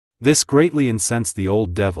 This greatly incensed the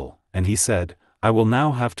old devil, and he said, "I will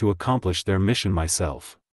now have to accomplish their mission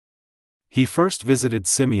myself." He first visited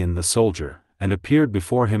Simeon the soldier, and appeared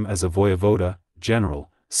before him as a voyevoda,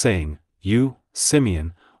 general, saying, "You,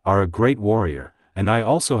 Simeon, are a great warrior, and I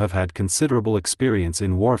also have had considerable experience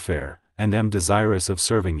in warfare, and am desirous of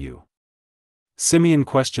serving you." Simeon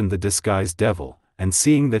questioned the disguised devil, and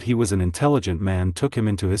seeing that he was an intelligent man took him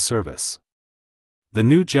into his service. The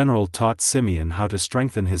new general taught Simeon how to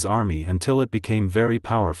strengthen his army until it became very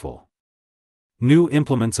powerful. New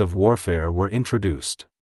implements of warfare were introduced.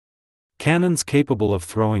 Cannons capable of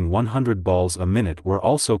throwing 100 balls a minute were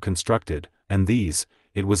also constructed, and these,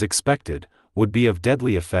 it was expected, would be of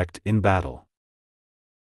deadly effect in battle.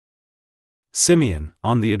 Simeon,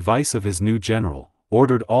 on the advice of his new general,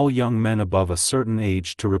 ordered all young men above a certain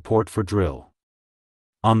age to report for drill.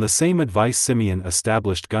 On the same advice Simeon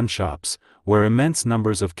established gun shops, where immense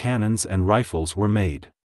numbers of cannons and rifles were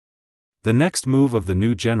made. The next move of the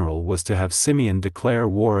new general was to have Simeon declare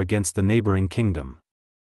war against the neighboring kingdom.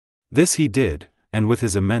 This he did, and with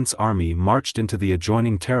his immense army marched into the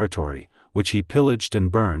adjoining territory, which he pillaged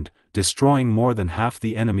and burned, destroying more than half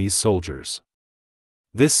the enemy's soldiers.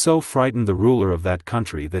 This so frightened the ruler of that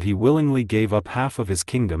country that he willingly gave up half of his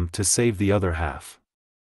kingdom to save the other half.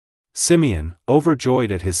 Simeon,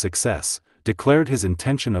 overjoyed at his success, declared his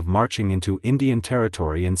intention of marching into Indian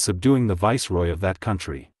territory and subduing the viceroy of that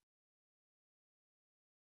country.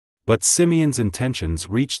 But Simeon's intentions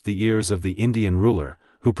reached the ears of the Indian ruler,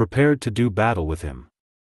 who prepared to do battle with him.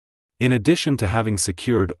 In addition to having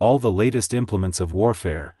secured all the latest implements of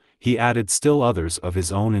warfare, he added still others of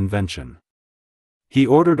his own invention. He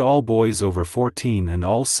ordered all boys over 14 and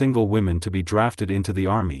all single women to be drafted into the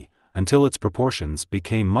army, until its proportions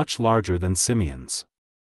became much larger than Simeon's.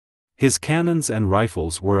 His cannons and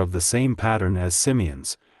rifles were of the same pattern as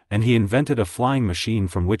Simeon's, and he invented a flying machine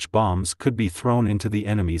from which bombs could be thrown into the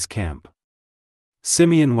enemy's camp.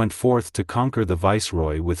 Simeon went forth to conquer the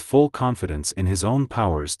viceroy with full confidence in his own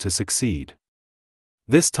powers to succeed.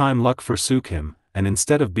 This time luck forsook him, and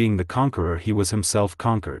instead of being the conqueror he was himself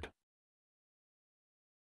conquered.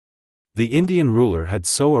 The Indian ruler had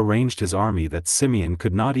so arranged his army that Simeon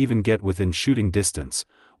could not even get within shooting distance,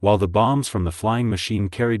 while the bombs from the flying machine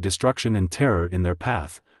carried destruction and terror in their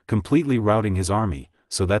path, completely routing his army,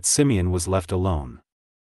 so that Simeon was left alone.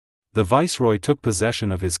 The viceroy took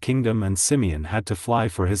possession of his kingdom and Simeon had to fly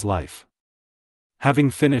for his life. Having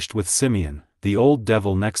finished with Simeon, the old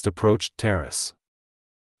devil next approached Taras.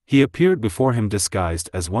 He appeared before him disguised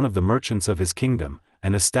as one of the merchants of his kingdom,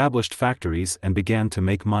 and established factories and began to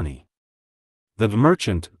make money. The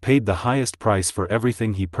merchant paid the highest price for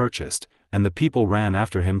everything he purchased, and the people ran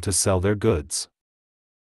after him to sell their goods.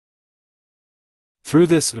 Through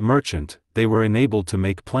this merchant, they were enabled to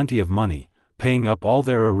make plenty of money, paying up all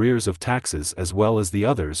their arrears of taxes as well as the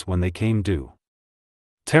others when they came due.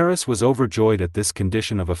 Taras was overjoyed at this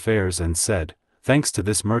condition of affairs and said, "Thanks to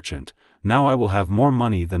this merchant, now I will have more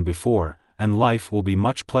money than before, and life will be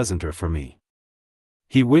much pleasanter for me."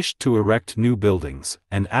 He wished to erect new buildings,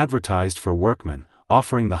 and advertised for workmen,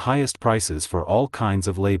 offering the highest prices for all kinds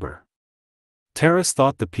of labor. Taras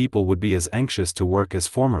thought the people would be as anxious to work as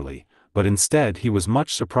formerly, but instead he was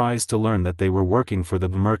much surprised to learn that they were working for the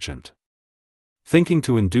merchant. Thinking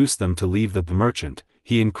to induce them to leave the merchant,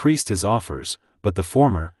 he increased his offers, but the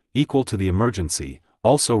former, equal to the emergency,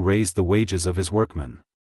 also raised the wages of his workmen.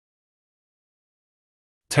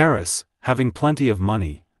 Taras, having plenty of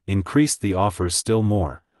money, increased the offers still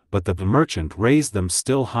more, but the merchant raised them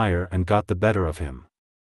still higher and got the better of him.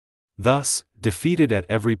 Thus, defeated at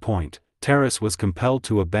every point, Taras was compelled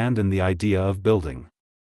to abandon the idea of building.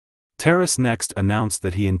 Taras next announced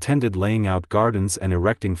that he intended laying out gardens and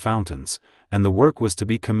erecting fountains, and the work was to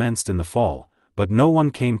be commenced in the fall, but no one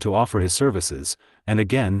came to offer his services, and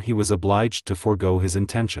again he was obliged to forego his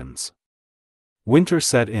intentions. Winter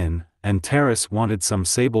set in, and Taras wanted some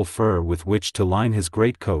sable fur with which to line his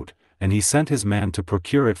great coat, and he sent his man to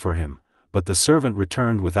procure it for him, but the servant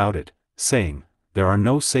returned without it, saying, "There are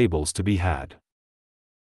no sables to be had.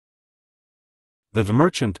 The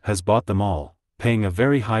merchant has bought them all, paying a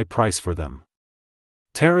very high price for them."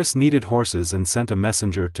 Taras needed horses and sent a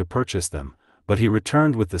messenger to purchase them, but he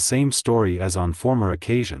returned with the same story as on former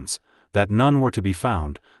occasions, that none were to be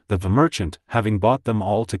found, the merchant having bought them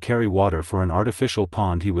all to carry water for an artificial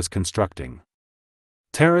pond he was constructing.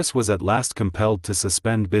 Taras was at last compelled to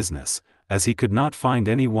suspend business, as he could not find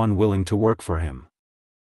any one willing to work for him.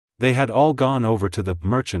 They had all gone over to the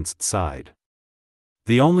merchant's side.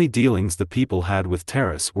 The only dealings the people had with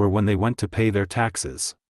Taras were when they went to pay their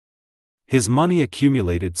taxes. His money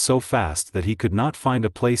accumulated so fast that he could not find a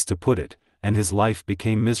place to put it, and his life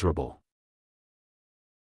became miserable.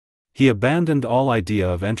 He abandoned all idea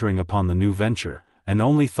of entering upon the new venture, and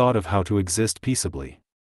only thought of how to exist peaceably.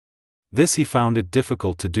 This he found it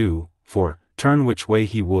difficult to do, for, turn which way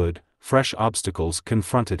he would, fresh obstacles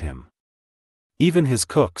confronted him. Even his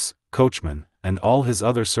cooks, coachmen, and all his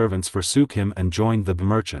other servants forsook him and joined the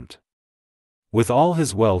merchant. With all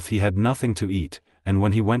his wealth he had nothing to eat, and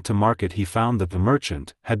when he went to market he found that the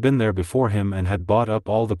merchant had been there before him and had bought up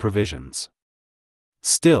all the provisions.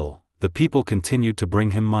 Still, the people continued to bring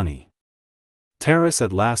him money. Taras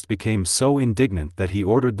at last became so indignant that he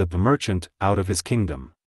ordered the merchant out of his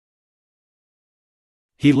kingdom.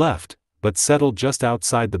 He left, but settled just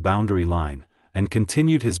outside the boundary line, and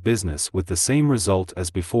continued his business with the same result as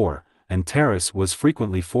before, and Taras was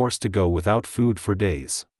frequently forced to go without food for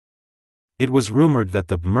days. It was rumored that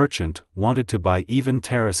the merchant wanted to buy even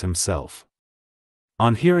Taras himself.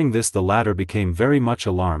 On hearing this the latter became very much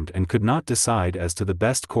alarmed and could not decide as to the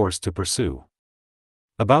best course to pursue.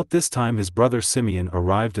 About this time his brother Simeon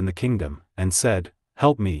arrived in the kingdom, and said,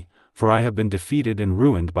 "Help me, for I have been defeated and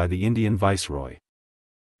ruined by the Indian viceroy."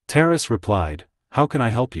 Taras replied, "How can I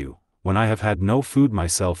help you, when I have had no food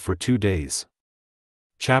myself for 2 days?"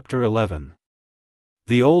 Chapter 11.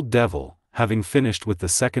 The old devil, having finished with the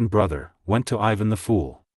second brother, went to Ivan the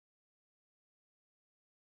Fool.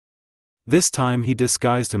 This time he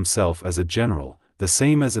disguised himself as a general, the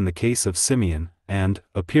same as in the case of Simeon, and,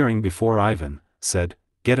 appearing before Ivan, said,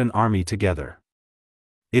 "Get an army together.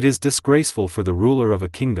 It is disgraceful for the ruler of a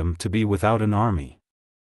kingdom to be without an army.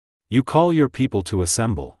 You call your people to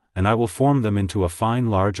assemble, and I will form them into a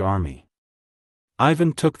fine large army."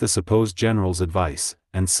 Ivan took the supposed general's advice,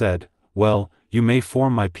 and said, "Well, you may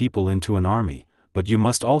form my people into an army, but you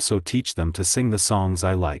must also teach them to sing the songs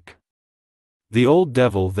I like." The old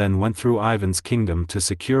devil then went through Ivan's kingdom to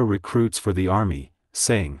secure recruits for the army,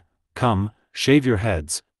 saying, "Come, shave your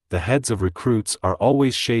heads, the heads of recruits are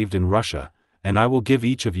always shaved in Russia, and I will give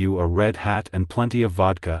each of you a red hat and plenty of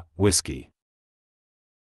vodka, whiskey."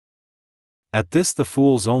 At this the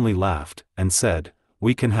fools only laughed, and said,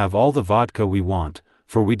 "We can have all the vodka we want,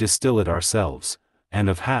 for we distill it ourselves, and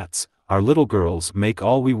of hats, our little girls make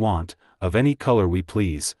all we want, of any color we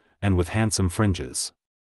please, and with handsome fringes."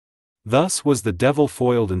 Thus was the devil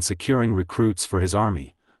foiled in securing recruits for his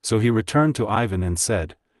army, so he returned to Ivan and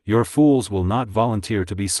said, "Your fools will not volunteer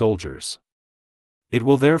to be soldiers. It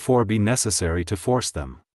will therefore be necessary to force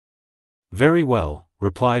them." "Very well,"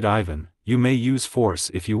 replied Ivan, "you may use force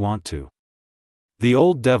if you want to." The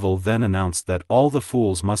old devil then announced that all the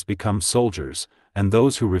fools must become soldiers, and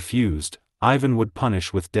those who refused, Ivan would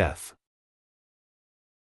punish with death.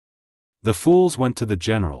 The fools went to the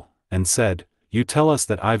general, and said, "You tell us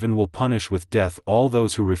that Ivan will punish with death all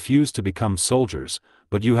those who refuse to become soldiers,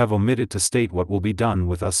 but you have omitted to state what will be done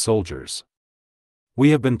with us soldiers.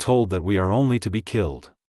 We have been told that we are only to be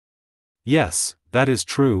killed." "Yes, that is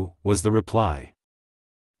true," was the reply.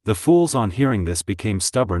 The fools on hearing this became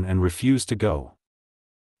stubborn and refused to go.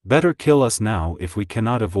 "Better kill us now if we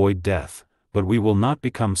cannot avoid death, but we will not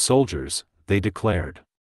become soldiers," they declared.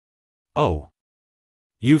 "Oh!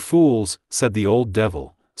 You fools," said the old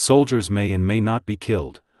devil, "soldiers may and may not be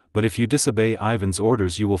killed, but if you disobey Ivan's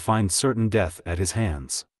orders you will find certain death at his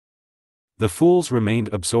hands." The fools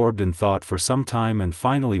remained absorbed in thought for some time and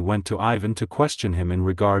finally went to Ivan to question him in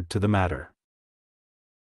regard to the matter.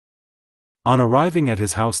 On arriving at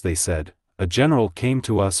his house they said, "A general came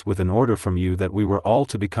to us with an order from you that we were all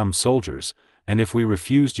to become soldiers, and if we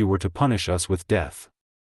refused you were to punish us with death.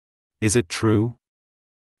 Is it true?"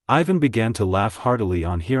 Ivan began to laugh heartily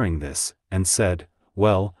on hearing this, and said,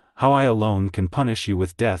 "Well, how I alone can punish you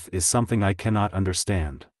with death is something I cannot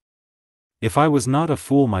understand. If I was not a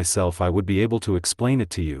fool myself I would be able to explain it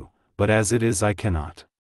to you, but as it is I cannot."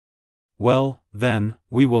 "Well, then,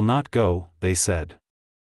 we will not go," they said.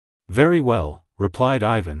 "Very well," replied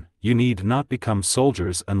Ivan, "you need not become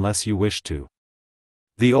soldiers unless you wish to."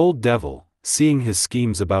 The old devil, seeing his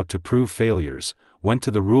schemes about to prove failures, went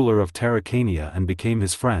to the ruler of Tarracania and became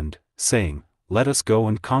his friend, saying, "Let us go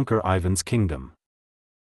and conquer Ivan's kingdom.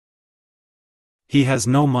 He has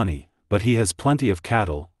no money, but he has plenty of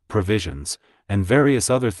cattle, provisions, and various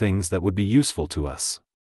other things that would be useful to us."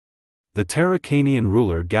 The Tarracanian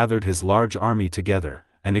ruler gathered his large army together,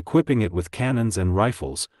 and equipping it with cannons and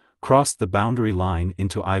rifles, crossed the boundary line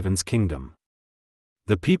into Ivan's kingdom.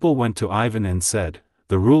 The people went to Ivan and said,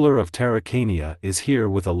 "The ruler of Tarracania is here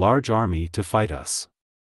with a large army to fight us."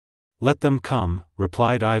 "Let them come,"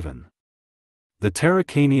 replied Ivan. The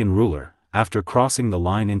Tarracanian ruler, after crossing the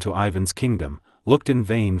line into Ivan's kingdom, looked in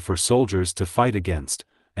vain for soldiers to fight against,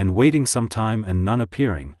 and waiting some time and none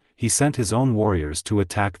appearing, he sent his own warriors to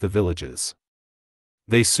attack the villages.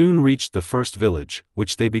 They soon reached the first village,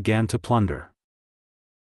 which they began to plunder.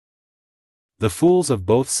 The fools of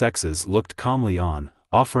both sexes looked calmly on,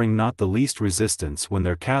 offering not the least resistance when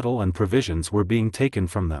their cattle and provisions were being taken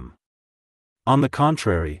from them. On the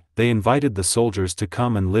contrary, they invited the soldiers to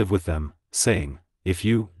come and live with them, saying, "If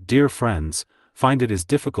you, dear friends, find it is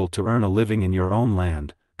difficult to earn a living in your own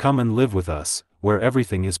land, come and live with us, where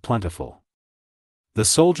everything is plentiful." The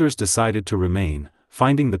soldiers decided to remain,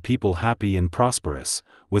 finding the people happy and prosperous,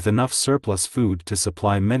 with enough surplus food to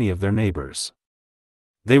supply many of their neighbors.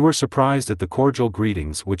 They were surprised at the cordial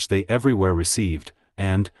greetings which they everywhere received,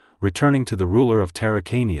 and, returning to the ruler of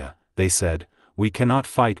Tarracania, they said, "We cannot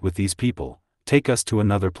fight with these people, take us to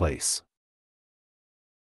another place.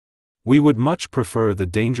 We would much prefer the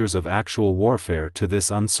dangers of actual warfare to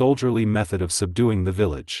this unsoldierly method of subduing the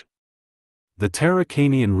village." The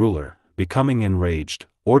Tarracanian ruler, becoming enraged,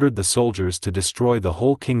 ordered the soldiers to destroy the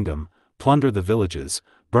whole kingdom, plunder the villages,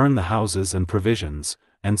 burn the houses and provisions,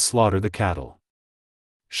 and slaughter the cattle.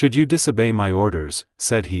 "Should you disobey my orders,"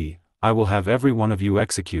 said he, "I will have every one of you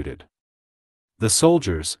executed." The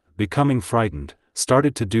soldiers, becoming frightened,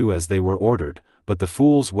 started to do as they were ordered, but the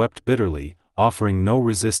fools wept bitterly, offering no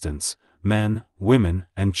resistance, men, women,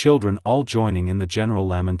 and children all joining in the general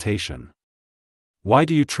lamentation. "Why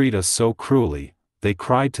do you treat us so cruelly?" they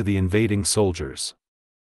cried to the invading soldiers.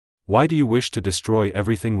 "Why do you wish to destroy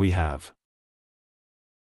everything we have?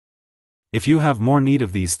 If you have more need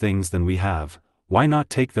of these things than we have, why not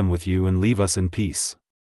take them with you and leave us in peace?"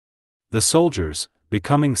 The soldiers,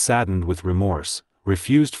 becoming saddened with remorse,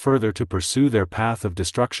 refused further to pursue their path of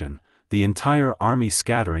destruction, the entire army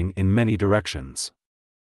scattering in many directions.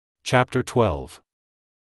 Chapter 12.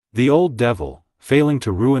 The old devil, failing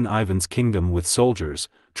to ruin Ivan's kingdom with soldiers,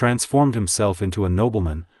 transformed himself into a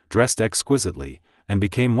nobleman, dressed exquisitely, and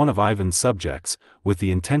became one of Ivan's subjects, with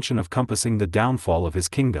the intention of compassing the downfall of his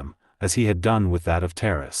kingdom, as he had done with that of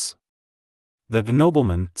Taras. The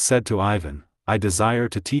nobleman said to Ivan, "I desire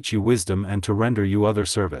to teach you wisdom and to render you other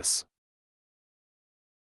service.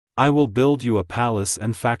 I will build you a palace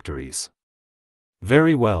and factories."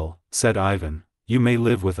 "Very well," said Ivan, "you may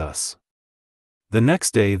live with us." The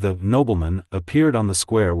next day the nobleman appeared on the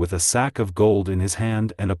square with a sack of gold in his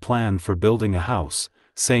hand and a plan for building a house,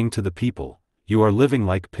 saying to the people, "You are living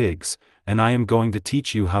like pigs, and I am going to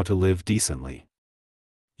teach you how to live decently.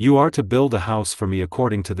 You are to build a house for me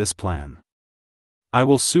according to this plan. I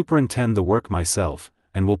will superintend the work myself,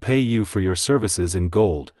 and will pay you for your services in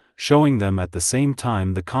gold," showing them at the same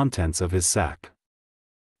time the contents of his sack.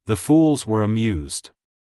 The fools were amused.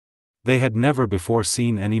 They had never before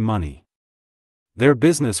seen any money. Their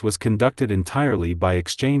business was conducted entirely by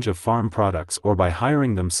exchange of farm products or by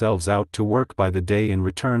hiring themselves out to work by the day in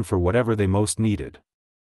return for whatever they most needed.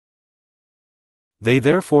 They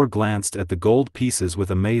therefore glanced at the gold pieces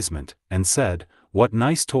with amazement, and said, what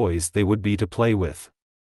nice toys they would be to play with.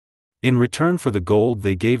 In return for the gold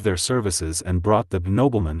they gave their services and brought the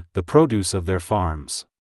nobleman the produce of their farms.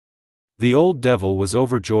 The old devil was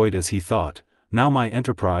overjoyed as he thought, "Now my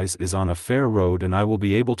enterprise is on a fair road and I will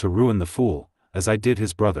be able to ruin the fool, as I did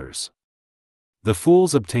his brothers." The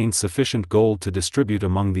fools obtained sufficient gold to distribute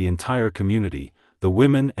among the entire community, the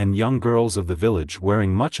women and young girls of the village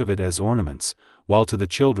wearing much of it as ornaments, while to the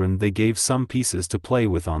children they gave some pieces to play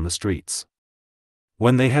with on the streets.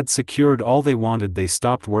 When they had secured all they wanted they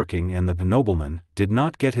stopped working, and the nobleman did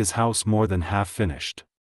not get his house more than half finished.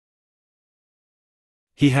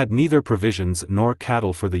 He had neither provisions nor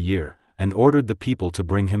cattle for the year, and ordered the people to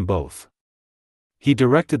bring him both. He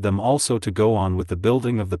directed them also to go on with the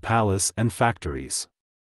building of the palace and factories.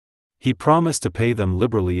 He promised to pay them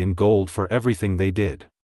liberally in gold for everything they did.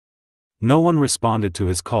 No one responded to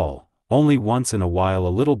his call, only once in a while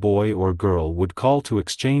a little boy or girl would call to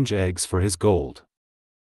exchange eggs for his gold.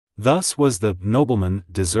 Thus was the nobleman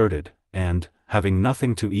deserted, and, having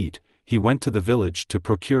nothing to eat, he went to the village to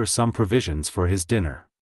procure some provisions for his dinner.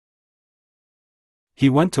 He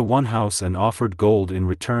went to one house and offered gold in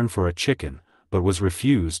return for a chicken, but was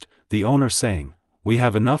refused, the owner saying, "We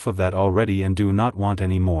have enough of that already and do not want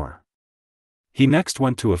any more." He next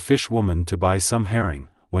went to a fish woman to buy some herring,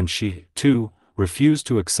 when she, too, refused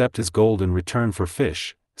to accept his gold in return for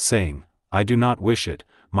fish, saying, "I do not wish it,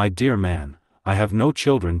 my dear man, I have no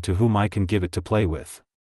children to whom I can give it to play with.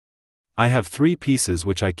 I have 3 pieces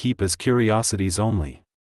which I keep as curiosities only."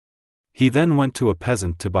 He then went to a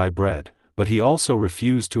peasant to buy bread, but he also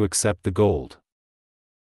refused to accept the gold.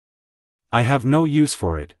 "I have no use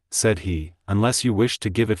for it," said he, "unless you wish to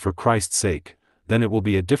give it for Christ's sake, then it will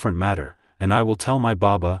be a different matter, and I will tell my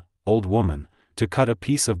Baba, old woman, to cut a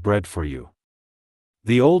piece of bread for you."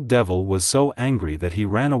 The old devil was so angry that he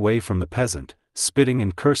ran away from the peasant, spitting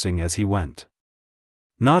and cursing as he went.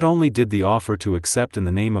 Not only did the offer to accept in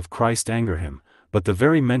the name of Christ anger him, but the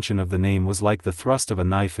very mention of the name was like the thrust of a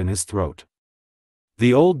knife in his throat.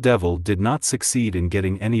 The old devil did not succeed in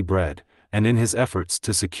getting any bread, and in his efforts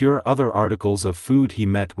to secure other articles of food he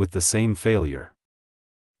met with the same failure.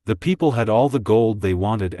 The people had all the gold they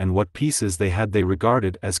wanted, and what pieces they had they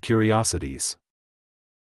regarded as curiosities.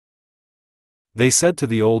 They said to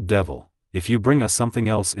the old devil, "If you bring us something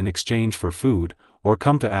else in exchange for food, or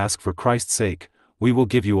come to ask for Christ's sake, we will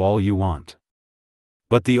give you all you want."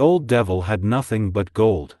 But the old devil had nothing but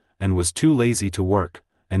gold, and was too lazy to work,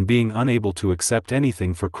 and being unable to accept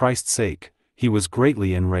anything for Christ's sake, he was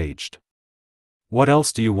greatly enraged. "What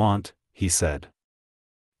else do you want?" he said.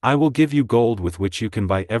 "I will give you gold with which you can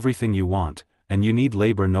buy everything you want, and you need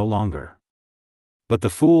labor no longer." But the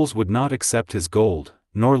fools would not accept his gold,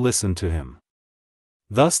 nor listen to him.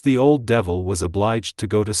 Thus the old devil was obliged to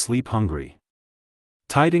go to sleep hungry.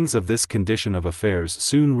 Tidings of this condition of affairs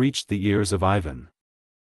soon reached the ears of Ivan.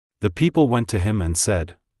 The people went to him and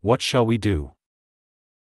said, "What shall we do?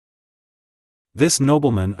 This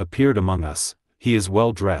nobleman appeared among us, he is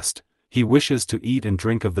well dressed, he wishes to eat and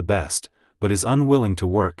drink of the best, but is unwilling to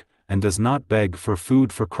work, and does not beg for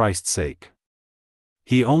food for Christ's sake.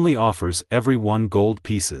 He only offers every one gold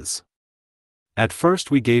pieces. At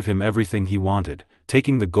first we gave him everything he wanted,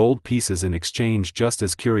 taking the gold pieces in exchange just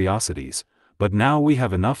as curiosities, but now we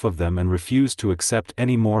have enough of them and refuse to accept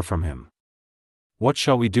any more from him. What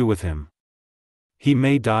shall we do with him? He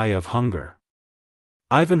may die of hunger."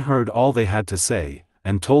 Ivan heard all they had to say,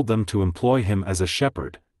 and told them to employ him as a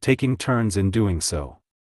shepherd, taking turns in doing so.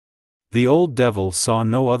 The old devil saw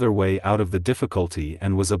no other way out of the difficulty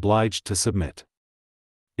and was obliged to submit.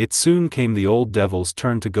 It soon came the old devil's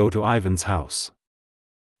turn to go to Ivan's house.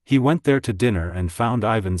 He went there to dinner and found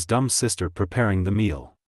Ivan's dumb sister preparing the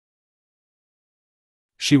meal.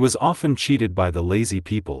 She was often cheated by the lazy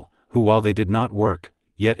people, who while they did not work,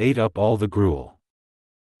 yet ate up all the gruel.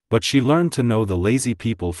 But she learned to know the lazy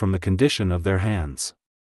people from the condition of their hands.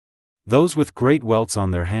 Those with great welts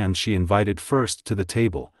on their hands she invited first to the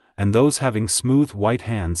table, and those having smooth white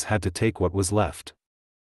hands had to take what was left.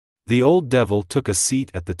 The old devil took a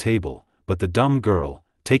seat at the table, but the dumb girl,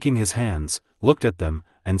 taking his hands, looked at them,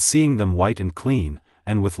 and seeing them white and clean,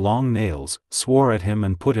 and with long nails, swore at him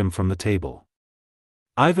and put him from the table.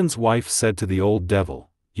 Ivan's wife said to the old devil,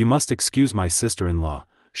 "You must excuse my sister-in-law,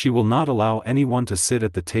 she will not allow anyone to sit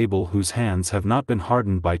at the table whose hands have not been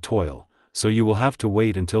hardened by toil, so you will have to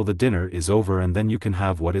wait until the dinner is over and then you can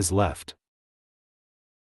have what is left.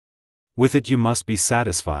 With it you must be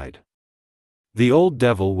satisfied." The old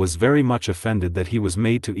devil was very much offended that he was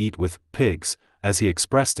made to eat with pigs, as he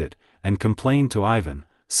expressed it, and complained to Ivan,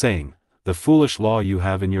 saying, "The foolish law you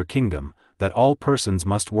have in your kingdom, that all persons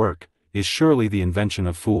must work, is surely the invention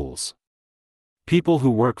of fools. People who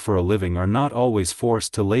work for a living are not always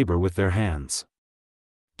forced to labor with their hands.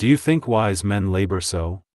 Do you think wise men labor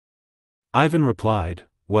so?" Ivan replied,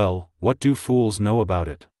 "Well, what do fools know about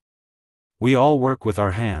it? We all work with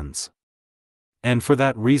our hands." "And for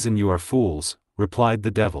that reason you are fools," replied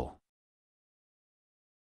the devil.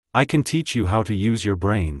 "I can teach you how to use your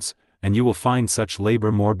brains, and you will find such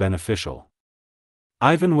labor more beneficial."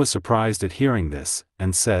 Ivan was surprised at hearing this,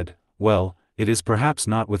 and said, "Well, it is perhaps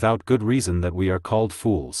not without good reason that we are called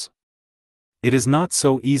fools." "It is not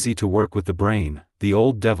so easy to work with the brain," the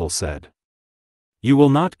old devil said. "You will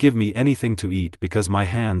not give me anything to eat because my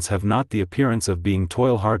hands have not the appearance of being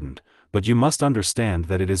toil-hardened, but you must understand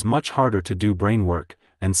that it is much harder to do brain work,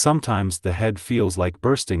 and sometimes the head feels like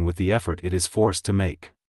bursting with the effort it is forced to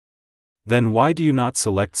make. Then why do you not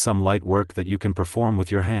select some light work that you can perform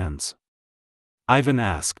with your hands?" Ivan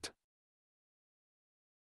asked.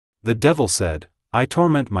 The devil said, "I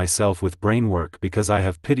torment myself with brain work because I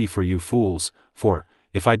have pity for you fools, for,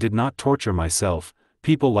 if I did not torture myself,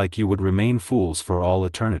 people like you would remain fools for all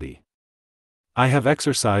eternity. I have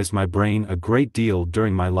exercised my brain a great deal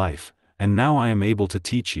during my life, and now I am able to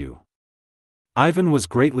teach you." Ivan was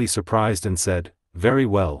greatly surprised and said, "Very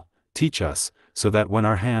well, teach us, so that when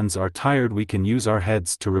our hands are tired we can use our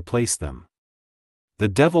heads to replace them." The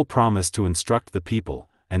devil promised to instruct the people,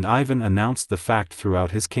 and Ivan announced the fact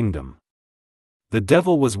throughout his kingdom. The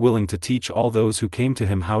devil was willing to teach all those who came to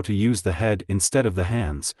him how to use the head instead of the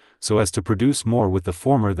hands, so as to produce more with the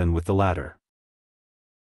former than with the latter.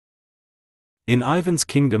 In Ivan's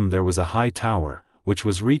kingdom there was a high tower, which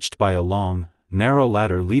was reached by a long, narrow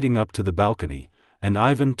ladder leading up to the balcony, and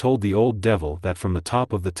Ivan told the old devil that from the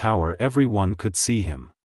top of the tower every one could see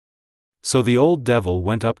him. So the old devil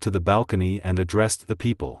went up to the balcony and addressed the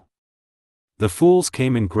people. The fools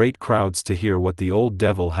came in great crowds to hear what the old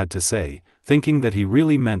devil had to say, thinking that he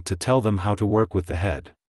really meant to tell them how to work with the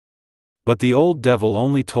head. But the old devil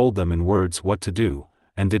only told them in words what to do,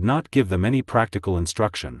 and did not give them any practical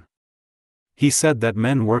instruction. He said that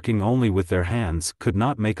men working only with their hands could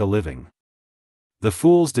not make a living. The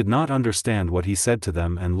fools did not understand what he said to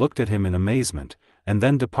them and looked at him in amazement, and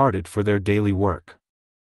then departed for their daily work.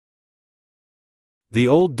 The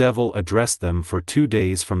old devil addressed them for 2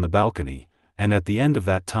 days from the balcony, and at the end of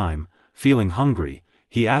that time, feeling hungry,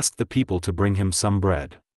 he asked the people to bring him some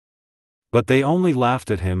bread. But they only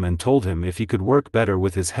laughed at him and told him if he could work better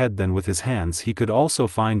with his head than with his hands he could also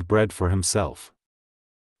find bread for himself.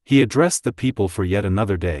 He addressed the people for yet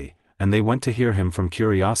another day, and they went to hear him from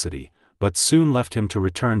curiosity, but soon left him to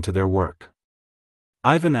return to their work.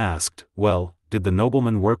 Ivan asked, "Well, did the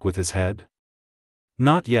nobleman work with his head?"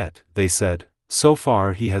 "Not yet," they said, "so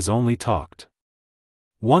far he has only talked."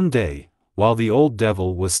 One day, while the old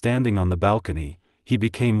devil was standing on the balcony, he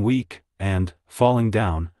became weak, and, falling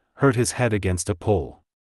down, hurt his head against a pole.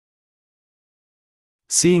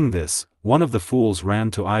 Seeing this, one of the fools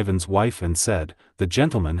ran to Ivan's wife and said, "The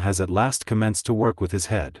gentleman has at last commenced to work with his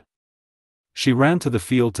head." She ran to the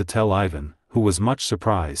field to tell Ivan, who was much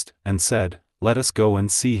surprised, and said, "Let us go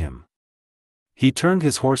and see him." He turned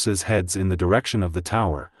his horses' heads in the direction of the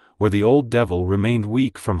tower, where the old devil remained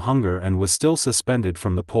weak from hunger and was still suspended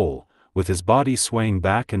from the pole, with his body swaying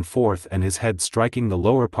back and forth and his head striking the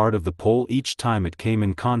lower part of the pole each time it came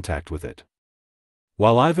in contact with it.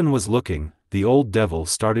 While Ivan was looking, the old devil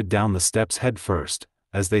started down the steps head first,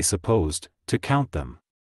 as they supposed, to count them.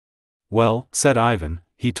 "Well," said Ivan,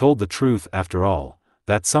 "he told the truth after all,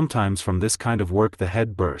 that sometimes from this kind of work the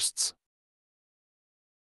head bursts.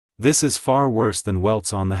 This is far worse than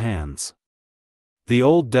welts on the hands." The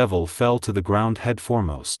old devil fell to the ground head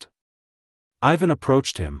foremost. Ivan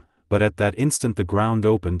approached him, but at that instant the ground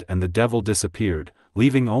opened and the devil disappeared,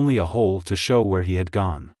 leaving only a hole to show where he had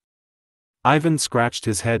gone. Ivan scratched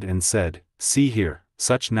his head and said, "See here,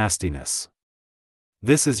 such nastiness.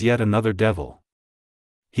 This is yet another devil.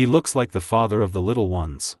 He looks like the father of the little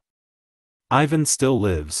ones." Ivan still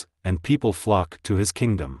lives, and people flock to his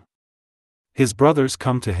kingdom. His brothers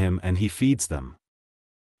come to him and he feeds them.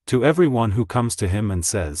 To everyone who comes to him and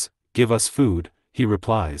says, "Give us food," he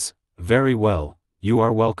replies, "Very well, you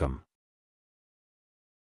are welcome.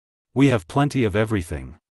 We have plenty of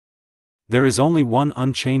everything." There is only one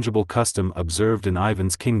unchangeable custom observed in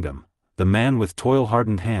Ivan's kingdom: the man with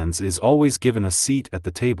toil-hardened hands is always given a seat at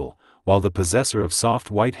the table, while the possessor of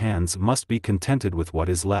soft white hands must be contented with what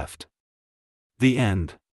is left. The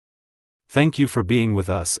end. Thank you for being with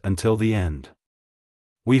us until the end.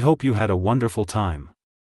 We hope you had a wonderful time.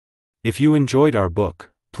 If you enjoyed our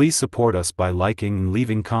book, please support us by liking and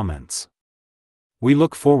leaving comments. We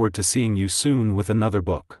look forward to seeing you soon with another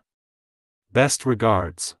book. Best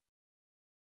regards.